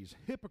Pharisees,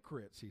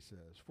 hypocrites," he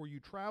says, "for you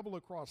travel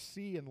across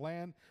sea and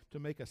land to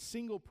make a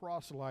single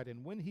proselyte,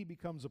 and when he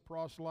becomes a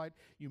proselyte,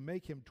 you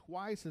make him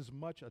twice as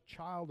much a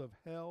child of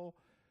hell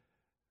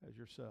as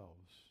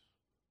yourselves."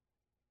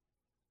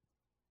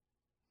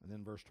 And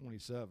then verse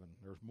 27,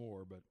 there's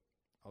more, but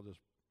I'll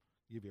just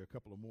give you a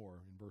couple of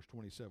more. In verse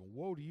 27,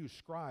 "Woe to you,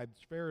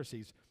 scribes,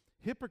 Pharisees,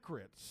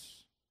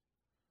 hypocrites!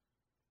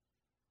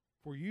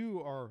 For you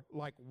are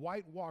like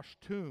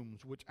whitewashed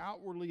tombs, which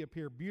outwardly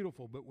appear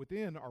beautiful, but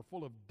within are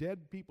full of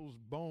dead people's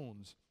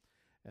bones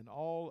and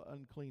all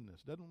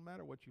uncleanness." Doesn't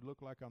matter what you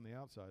look like on the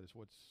outside, it's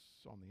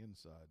what's on the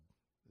inside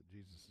that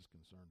Jesus is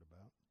concerned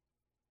about.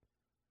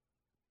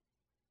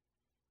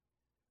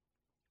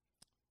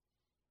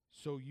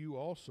 "So you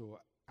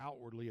also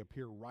outwardly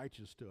appear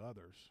righteous to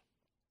others,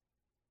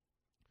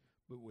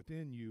 but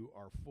within you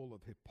are full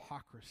of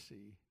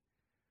hypocrisy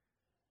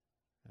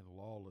and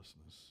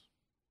lawlessness."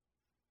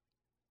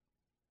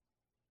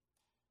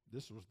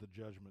 This was the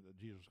judgment that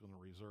Jesus was going to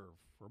reserve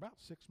for about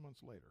 6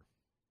 months later.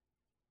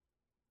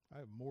 "I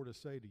have more to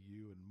say to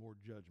you and more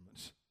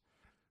judgments."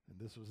 And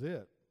this was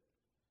it.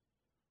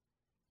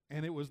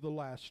 And it was the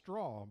last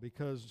straw,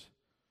 because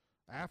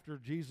after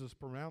Jesus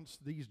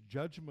pronounced these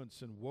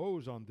judgments and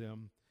woes on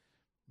them,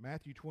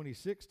 Matthew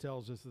 26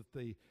 tells us that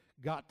they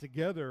got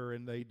together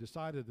and they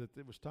decided that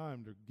it was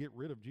time to get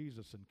rid of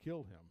Jesus and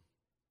kill him.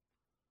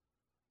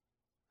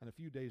 And a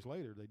few days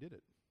later, they did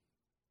it.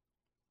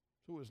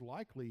 So it was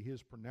likely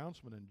his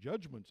pronouncement and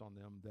judgments on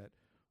them that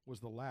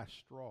was the last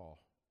straw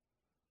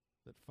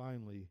that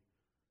finally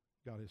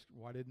got his.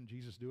 Why didn't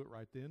Jesus do it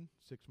right then,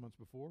 6 months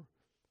before?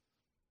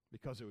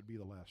 Because it would be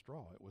the last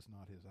straw. It was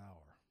not his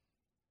hour.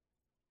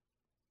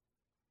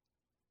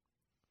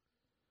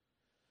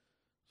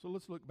 So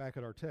let's look back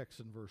at our text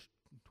in verse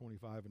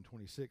 25 and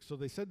 26. "So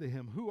they said to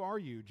him, 'Who are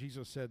you?'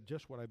 Jesus said,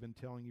 'Just what I've been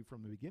telling you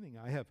from the beginning.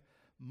 I have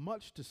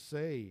much to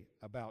say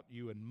about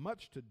you and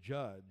much to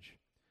judge.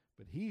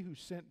 But he who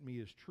sent me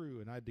is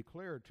true, and I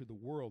declare to the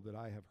world that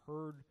I have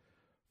heard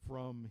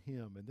from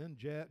him.'" And then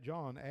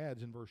John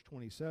adds in verse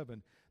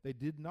 27, "They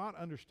did not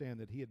understand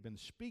that he had been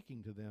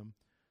speaking to them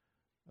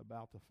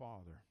about the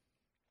Father."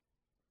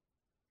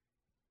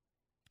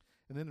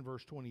 And then in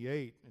verse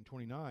 28 and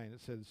 29,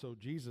 it says, so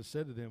Jesus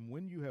said to them,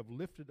 when you have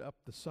lifted up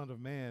the Son of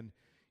Man,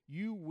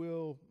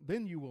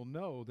 then you will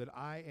know that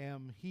I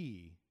am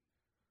he.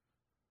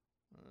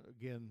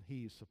 Again,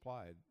 he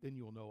supplied. Then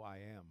you will know I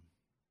am,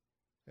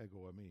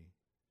 ego eimi,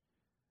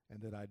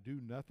 and that I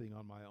do nothing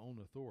on my own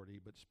authority,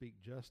 but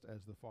speak just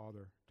as the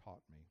Father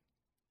taught me.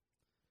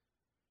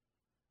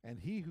 And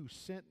he who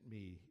sent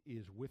me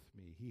is with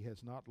me. He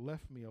has not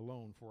left me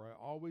alone, for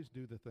I always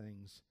do the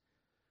things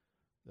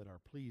that are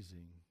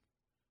pleasing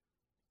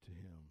to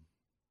him.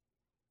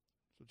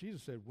 So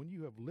Jesus said, when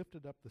you have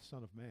lifted up the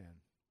Son of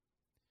Man,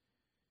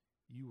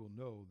 you will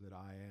know that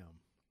I am.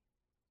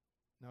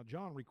 Now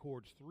John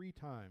records 3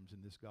 times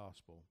in this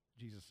gospel,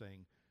 Jesus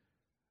saying,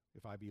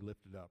 if I be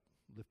lifted up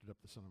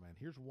the Son of Man.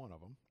 Here's one of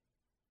them.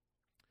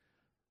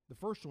 The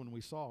first one we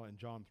saw in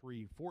John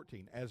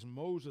 3:14, as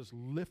Moses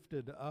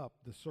lifted up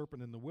the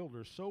serpent in the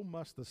wilderness, so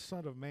must the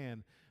Son of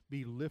Man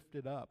be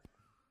lifted up.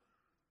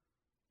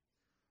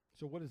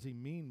 So what does he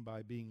mean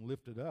by being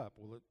lifted up?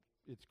 Well,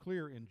 it's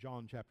clear in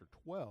John chapter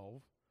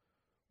 12,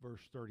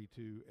 verse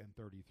 32 and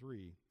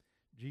 33.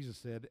 Jesus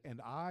said,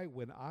 and I,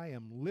 when I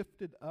am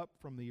lifted up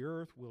from the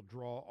earth, will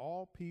draw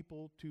all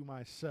people to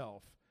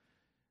myself.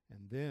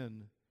 And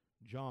then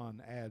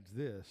John adds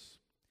this,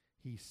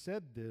 he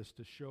said this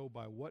to show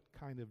by what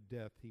kind of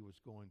death he was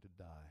going to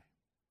die.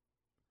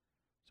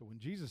 So when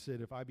Jesus said,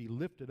 if I be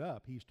lifted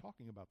up, he's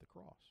talking about the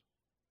cross.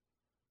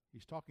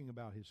 He's talking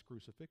about his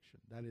crucifixion.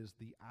 That is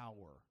the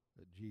hour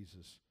that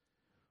Jesus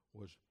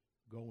was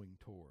going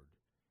toward.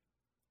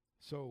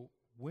 So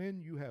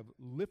when you have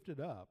lifted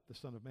up the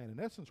Son of Man, in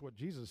essence what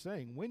Jesus is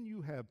saying, when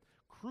you have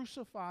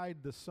crucified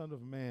the Son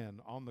of Man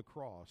on the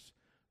cross,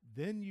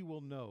 then you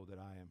will know that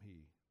I am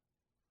he.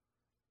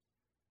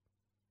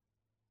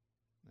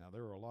 Now,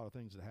 there are a lot of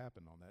things that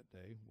happened on that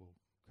day. We'll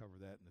cover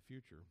that in the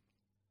future.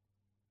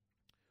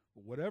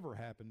 But whatever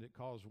happened, it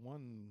caused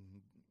one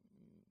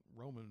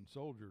Roman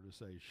soldier to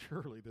say,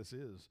 surely this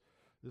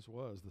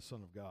was the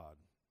Son of God,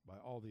 by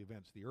all the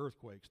events, the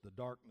earthquakes, the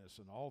darkness,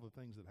 and all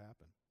the things that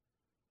happened.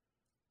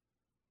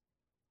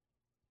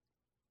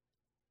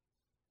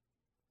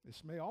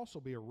 This may also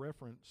be a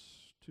reference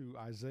to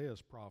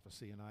Isaiah's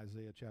prophecy in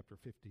Isaiah chapter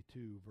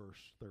 52,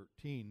 verse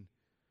 13,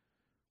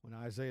 when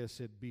Isaiah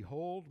said,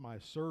 behold, my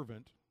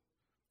servant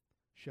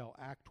shall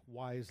act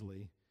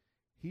wisely.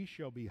 He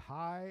shall be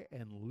high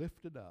and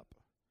lifted up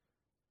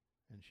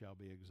and shall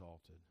be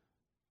exalted.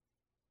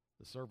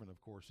 The servant, of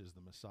course, is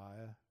the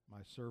Messiah.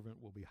 My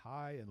servant will be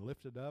high and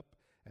lifted up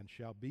and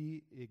shall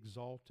be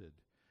exalted.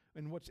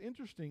 And what's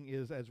interesting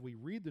is, as we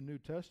read the New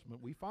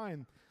Testament, we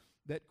find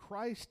that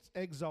Christ's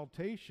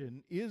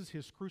exaltation is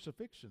his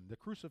crucifixion. The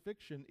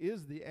crucifixion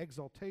is the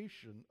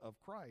exaltation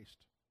of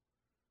Christ.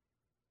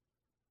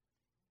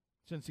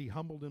 Since he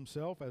humbled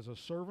himself as a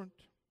servant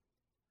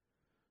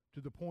to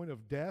the point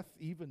of death,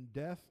 even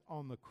death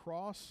on the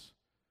cross,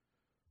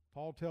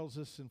 Paul tells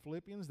us in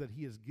Philippians that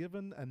he is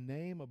given a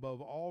name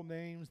above all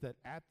names, that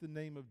at the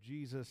name of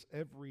Jesus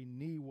every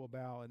knee will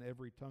bow and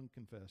every tongue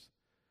confess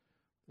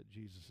that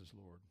Jesus is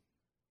Lord.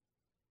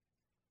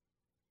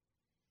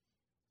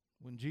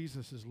 When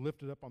Jesus is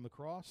lifted up on the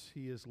cross,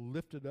 he is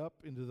lifted up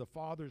into the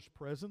Father's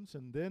presence,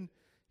 and then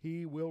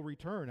he will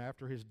return.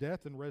 After his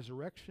death and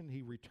resurrection,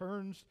 he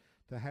returns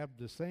to have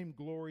the same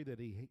glory that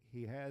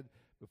he had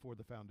before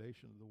the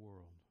foundation of the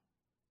world.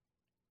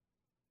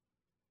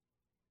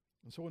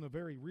 And so in a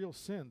very real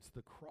sense,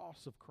 the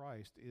cross of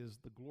Christ is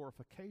the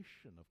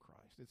glorification of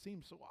Christ. It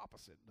seems so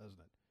opposite, doesn't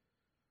it?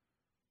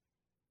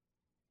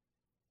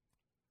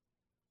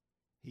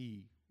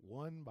 He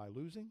won by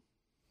losing.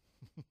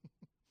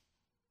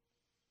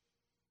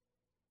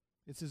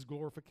 It's his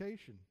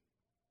glorification.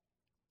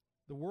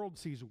 The world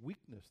sees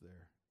weakness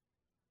there.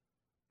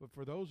 But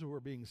for those who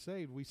are being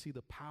saved, we see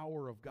the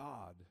power of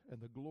God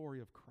and the glory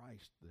of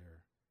Christ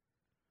there.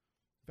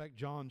 In fact,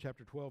 John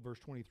chapter 12, verse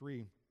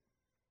 23,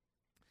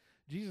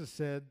 Jesus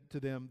said to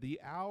them,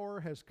 the hour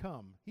has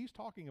come. He's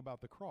talking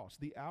about the cross.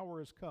 The hour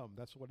has come.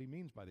 That's what he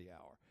means by the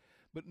hour.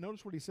 But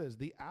notice what he says.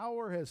 The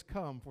hour has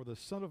come for the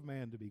Son of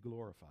Man to be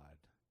glorified.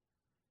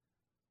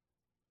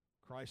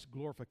 Christ's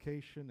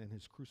glorification and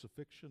his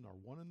crucifixion are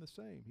one and the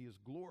same. He is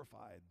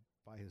glorified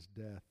by his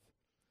death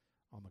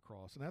on the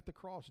cross. And at the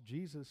cross,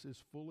 Jesus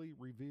is fully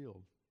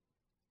revealed.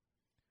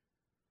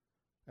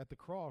 At the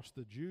cross,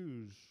 the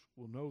Jews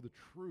will know the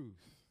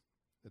truth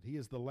that he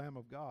is the Lamb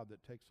of God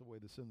that takes away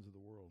the sins of the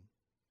world.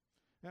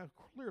 Now,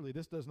 clearly,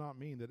 this does not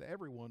mean that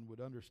everyone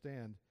would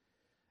understand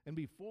and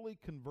be fully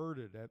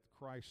converted at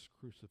Christ's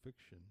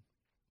crucifixion.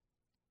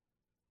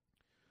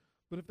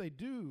 But if they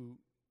do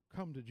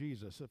come to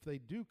Jesus, if they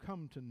do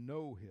come to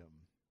know him,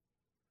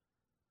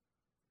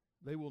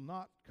 they will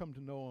not come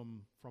to know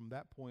him from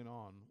that point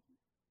on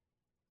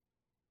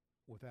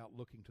without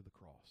looking to the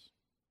cross.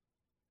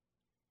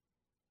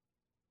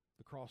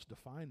 The cross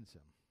defines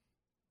him.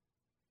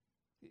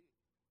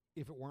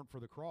 If it weren't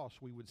for the cross,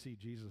 we would see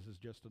Jesus as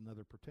just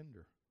another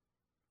pretender,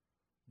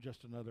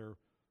 just another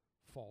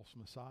false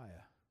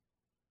Messiah.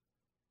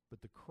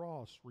 But the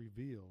cross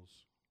reveals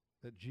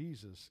that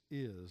Jesus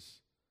is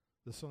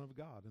the Son of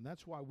God. And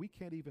that's why we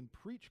can't even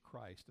preach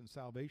Christ and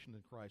salvation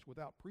in Christ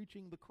without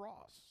preaching the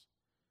cross.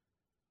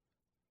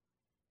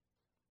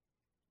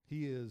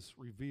 He is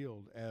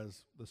revealed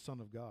as the Son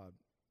of God.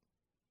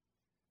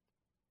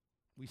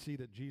 We see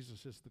that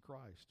Jesus is the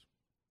Christ,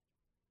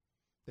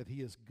 that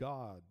he is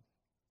God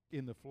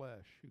in the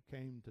flesh who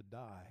came to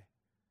die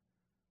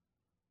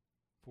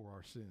for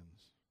our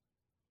sins.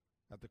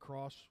 At the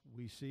cross,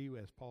 we see,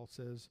 as Paul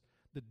says,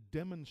 the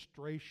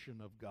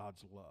demonstration of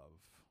God's love.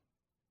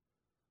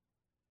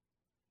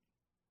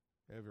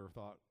 Have you ever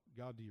thought,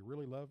 God, do you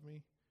really love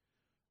me?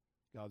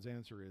 God's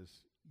answer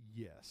is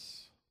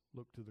yes.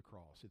 Look to the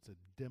cross. It's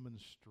a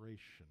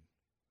demonstration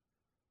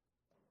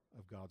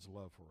of God's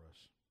love for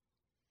us.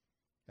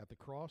 At the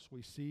cross,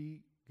 we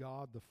see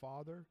God the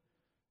Father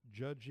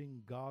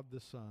judging God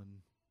the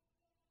Son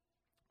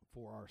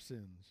for our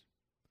sins.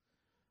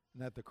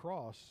 And at the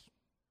cross,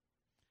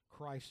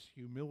 Christ's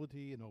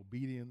humility and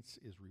obedience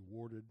is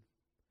rewarded,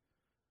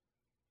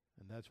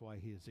 and that's why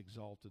he is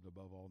exalted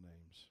above all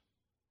names.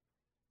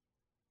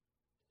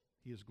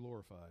 He is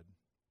glorified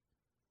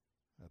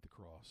at the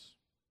cross.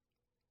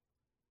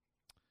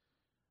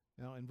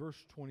 Now, in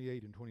verse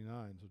 28 and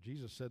 29, so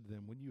Jesus said to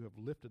them, when you have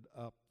lifted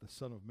up the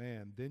Son of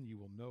Man, then you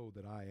will know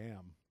that I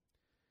am,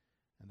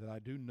 and that I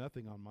do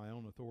nothing on my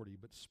own authority,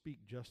 but speak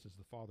just as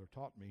the Father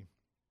taught me.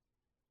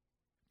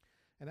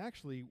 And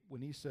actually,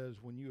 when he says,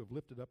 when you have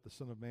lifted up the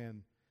Son of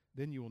Man,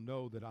 then you will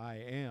know that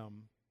I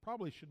am,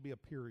 probably should be a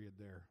period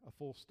there, a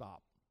full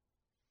stop.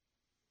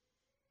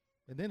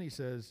 And then he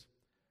says,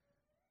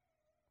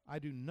 I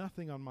do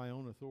nothing on my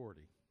own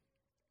authority,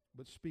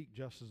 but speak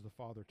just as the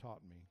Father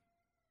taught me.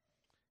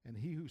 And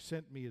he who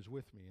sent me is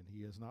with me, and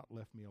he has not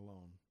left me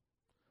alone,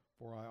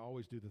 for I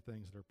always do the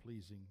things that are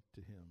pleasing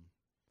to him.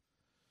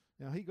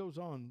 Now he goes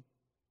on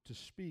to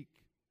speak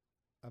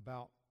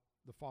about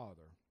the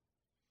Father,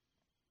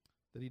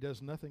 that he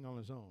does nothing on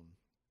his own.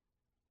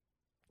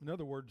 In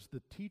other words,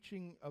 the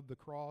teaching of the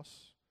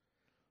cross,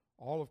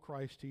 all of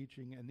Christ's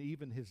teaching, and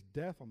even his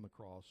death on the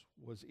cross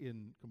was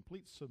in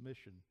complete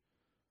submission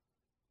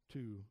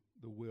to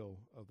the will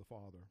of the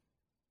Father.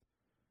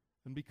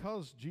 And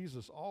because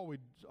Jesus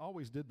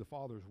always did the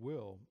Father's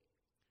will,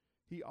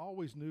 he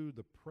always knew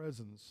the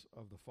presence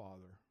of the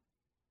Father.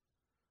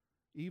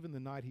 Even the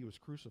night he was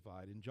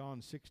crucified, in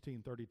John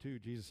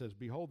 16:32, Jesus says,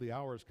 behold, the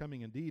hour is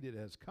coming, indeed it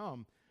has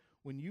come,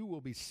 when you will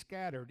be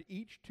scattered,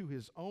 each to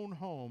his own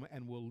home,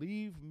 and will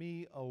leave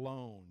me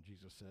alone,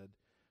 Jesus said.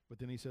 But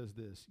then he says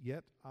this,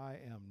 yet I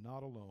am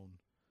not alone,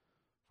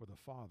 for the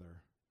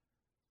Father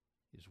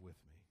is with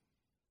me.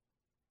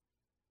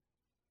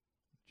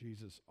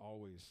 Jesus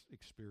always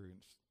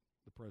experienced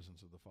the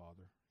presence of the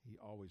Father. He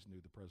always knew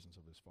the presence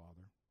of his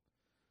Father.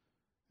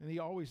 And he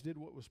always did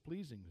what was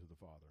pleasing to the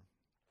Father.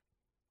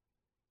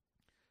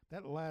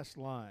 That last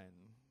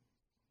line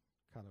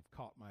kind of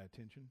caught my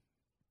attention.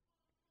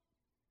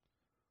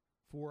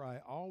 For I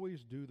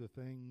always do the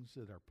things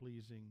that are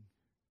pleasing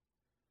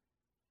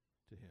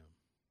to him.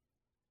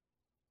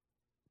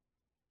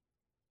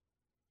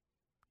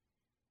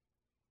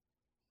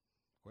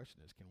 The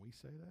question is, can we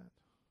say that?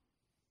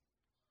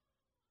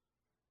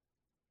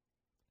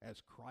 As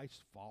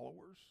Christ's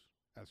followers,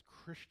 as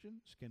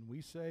Christians, can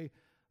we say,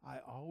 I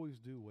always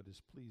do what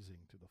is pleasing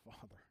to the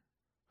Father?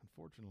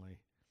 Unfortunately,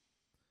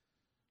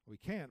 we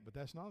can't, but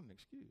that's not an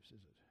excuse,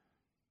 is it?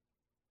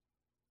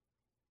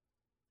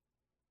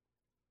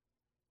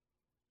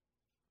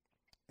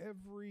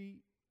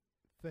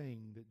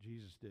 Everything that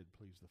Jesus did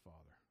pleased the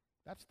Father.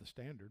 That's the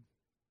standard.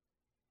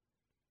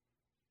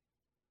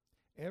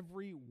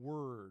 Every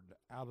word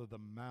out of the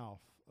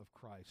mouth of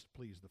Christ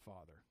pleased the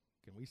Father.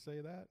 Can we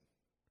say that?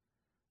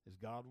 Is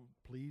God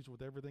pleased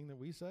with everything that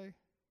we say?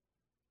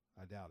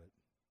 I doubt it.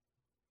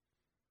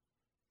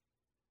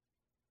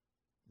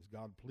 Is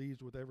God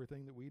pleased with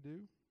everything that we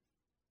do?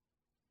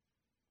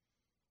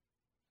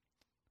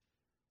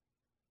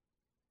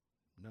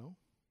 No.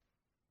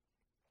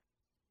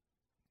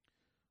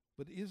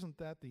 But isn't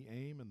that the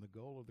aim and the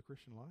goal of the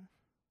Christian life?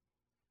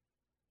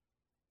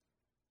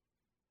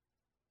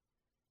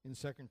 In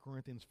 2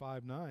 Corinthians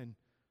 5:9,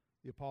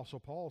 the Apostle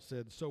Paul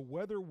said, so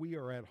whether we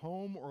are at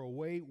home or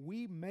away,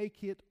 we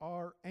make it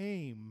our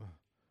aim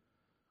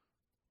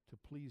to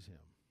please him.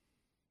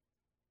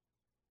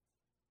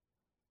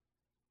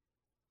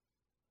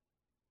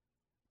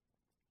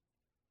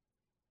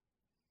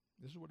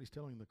 This is what he's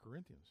telling the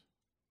Corinthians.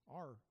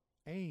 Our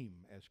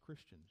aim as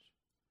Christians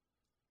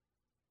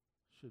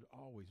should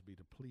always be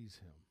to please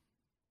him.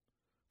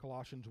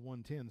 Colossians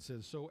 1:10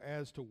 says, so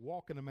as to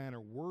walk in a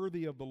manner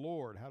worthy of the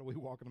Lord. How do we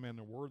walk in a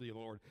manner worthy of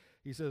the Lord?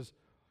 He says,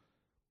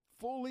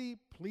 fully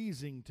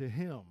pleasing to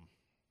him,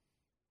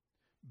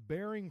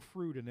 bearing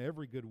fruit in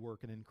every good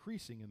work and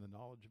increasing in the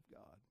knowledge of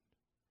God.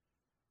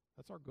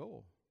 That's our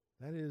goal.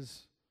 That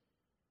is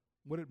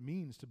what it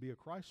means to be a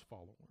Christ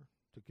follower,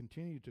 to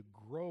continue to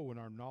grow in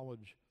our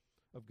knowledge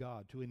of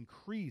God, to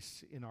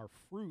increase in our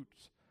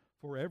fruits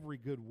for every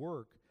good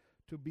work,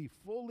 to be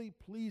fully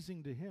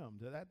pleasing to him,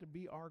 that to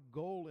be our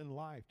goal in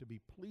life, to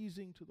be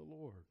pleasing to the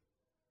Lord.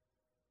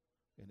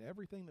 in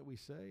everything that we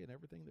say and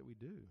everything that we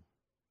do.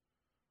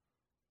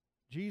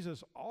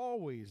 Jesus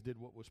always did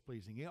what was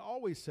pleasing. He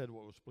always said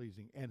what was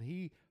pleasing, and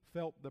he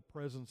felt the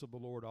presence of the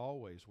Lord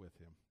always with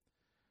him.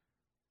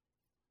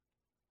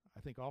 I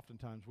think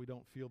oftentimes we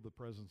don't feel the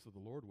presence of the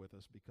Lord with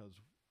us because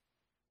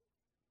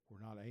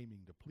we're not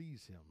aiming to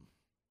please him.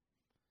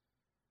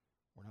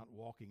 We're not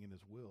walking in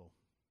his will.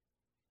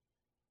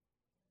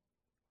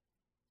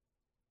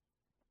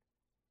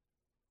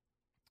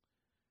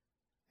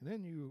 And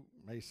then you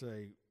may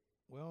say,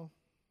 well,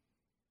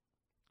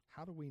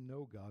 how do we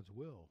know God's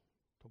will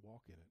to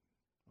walk in it?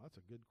 Well, that's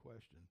a good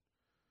question.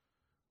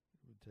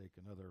 It would take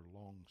another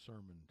long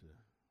sermon to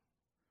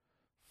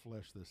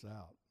flesh this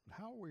out.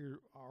 How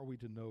are we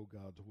to know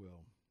God's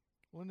will?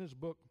 Well, in this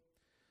book,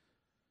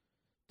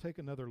 Take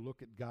Another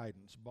Look at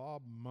Guidance,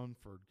 Bob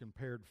Mumford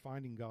compared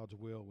finding God's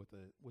will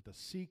with a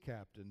sea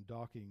captain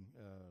docking,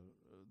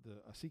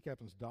 a sea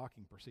captain's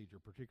docking procedure,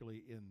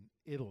 particularly in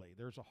Italy.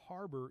 There's a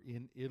harbor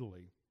in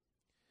Italy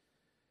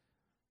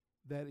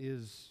that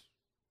is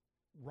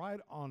right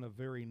on a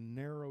very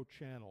narrow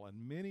channel,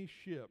 and many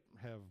ships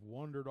have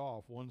wandered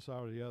off one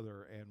side or the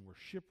other and were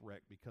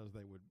shipwrecked because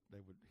they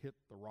would hit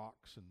the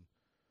rocks,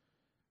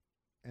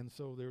 and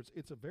so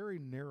it's a very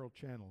narrow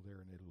channel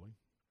there in Italy.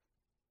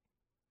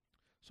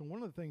 So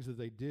one of the things that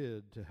they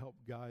did to help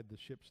guide the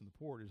ships in the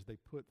port is they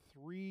put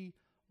 3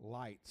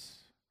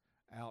 lights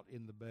out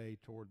in the bay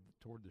toward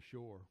the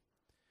shore.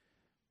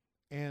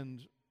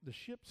 And the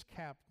ship's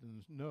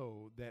captains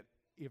know that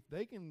if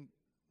they can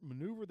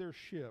maneuver their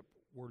ship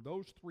where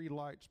those 3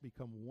 lights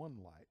become one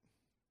light,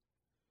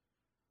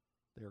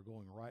 they're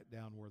going right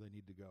down where they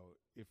need to go.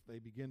 If they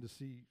begin to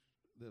see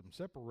them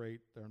separate,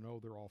 they know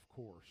they're off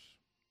course.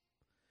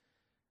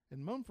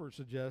 And Mumford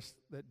suggests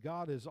that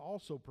God has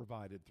also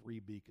provided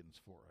 3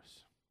 beacons for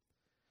us.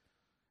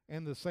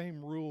 And the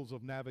same rules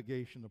of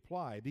navigation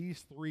apply.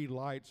 These 3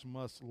 lights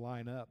must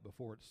line up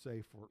before it's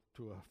safe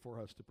for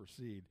us to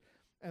proceed.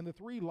 And the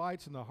 3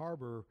 lights in the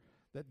harbor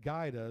that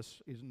guide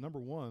us is, number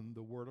 1,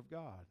 the Word of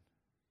God.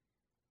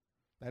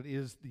 That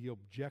is the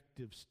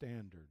objective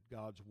standard,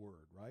 God's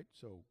Word, right?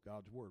 So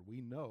God's Word.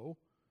 We know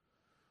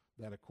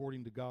that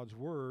according to God's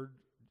Word,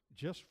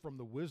 just from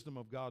the wisdom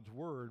of God's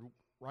Word,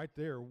 right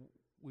there,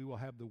 we will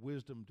have the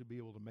wisdom to be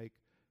able to make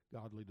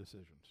godly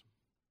decisions.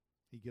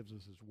 He gives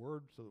us his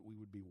word so that we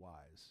would be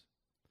wise.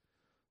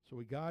 So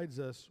he guides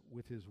us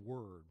with his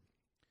word.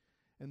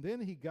 And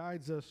then he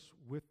guides us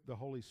with the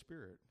Holy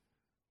Spirit.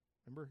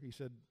 Remember, he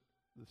said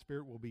the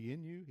Spirit will be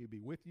in you, he'll be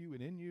with you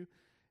and in you,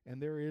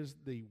 and there is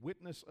the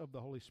witness of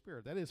the Holy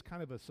Spirit. That is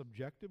kind of a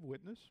subjective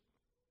witness.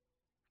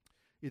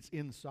 It's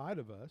inside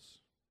of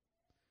us.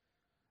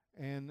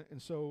 And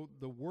so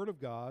the Word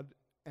of God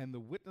and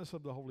the witness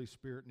of the Holy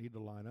Spirit need to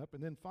line up.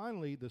 And then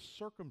finally, the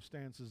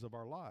circumstances of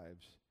our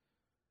lives,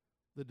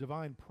 the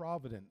divine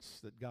providence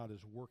that God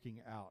is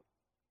working out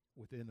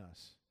within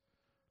us,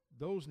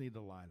 those need to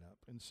line up.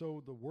 And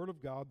so the Word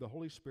of God, the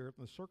Holy Spirit,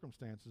 and the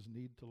circumstances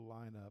need to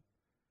line up.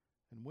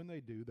 And when they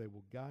do, they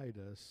will guide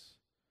us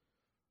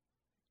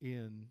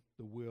in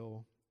the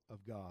will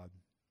of God.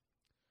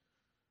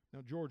 Now,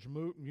 George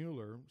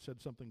Mueller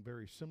said something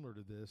very similar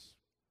to this.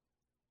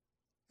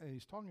 And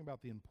he's talking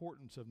about the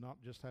importance of not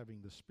just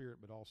having the Spirit,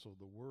 but also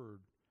the Word.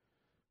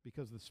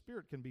 Because the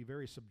Spirit can be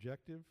very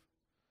subjective.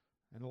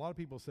 And a lot of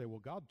people say, well,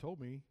 God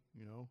told me,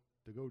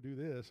 to go do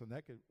this. And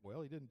that could,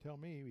 well, he didn't tell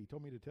me. He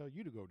told me to tell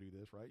you to go do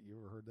this, right? You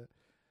ever heard that?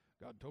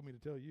 God told me to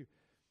tell you.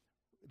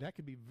 That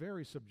could be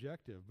very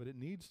subjective, but it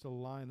needs to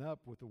line up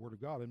with the Word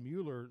of God. And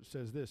Mueller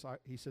says this.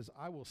 He says,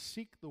 I will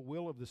seek the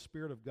will of the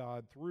Spirit of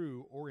God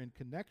through or in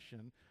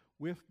connection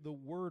with the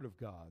Word of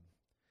God.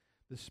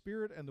 The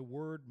Spirit and the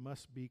Word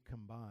must be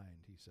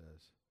combined, he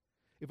says.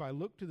 If I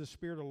look to the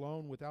Spirit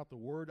alone without the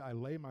Word, I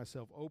lay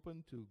myself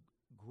open to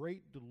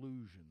great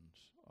delusions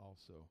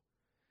also.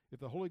 If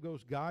the Holy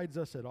Ghost guides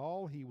us at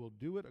all, he will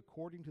do it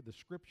according to the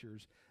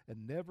Scriptures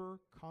and never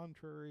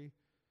contrary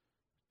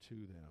to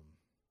them.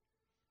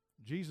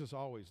 Jesus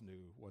always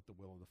knew what the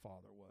will of the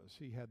Father was.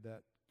 He had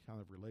that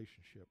kind of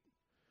relationship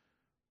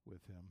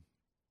with him.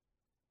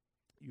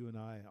 You and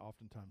I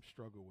oftentimes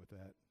struggle with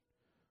that.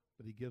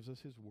 But he gives us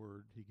his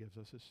word, he gives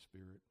us his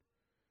Spirit,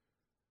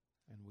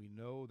 and we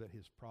know that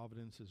his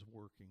providence is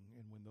working,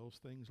 and when those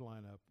things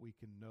line up, we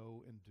can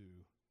know and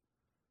do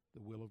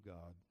the will of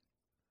God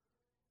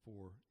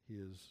for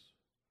his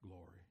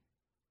glory.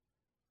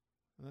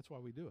 And that's why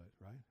we do it,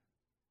 right?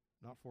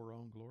 Not for our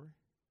own glory,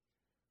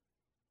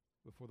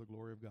 but for the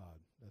glory of God.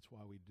 That's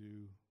why we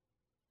do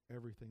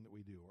everything that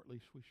we do, or at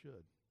least we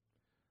should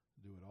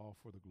do it all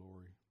for the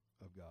glory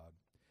of God.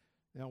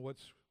 Now,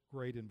 what's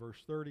great in verse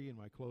 30, and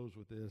I close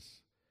with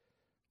this,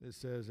 it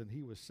says, and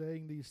he was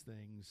saying these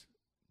things,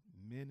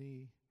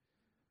 many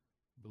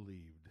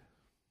believed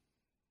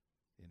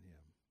in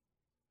him.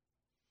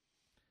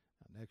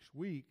 Now, next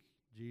week,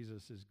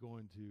 Jesus is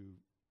going to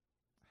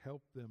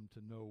help them to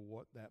know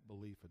what that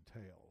belief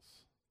entails.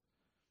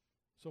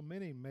 So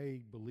many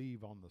may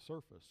believe on the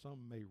surface,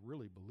 some may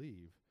really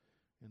believe,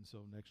 and so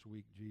next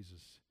week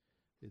Jesus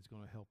is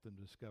going to help them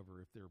discover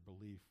if their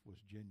belief was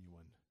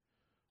genuine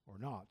or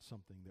not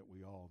something that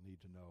we all need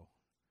to know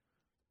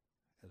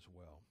as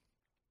well.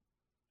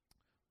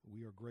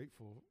 We are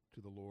grateful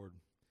to the Lord,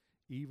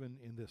 even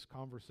in this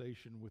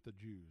conversation with the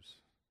Jews,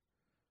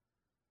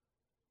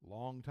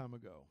 long time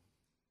ago,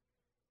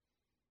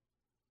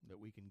 that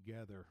we can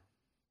gather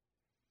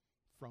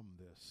from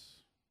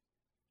this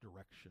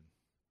direction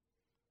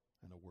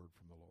and a word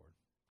from the Lord.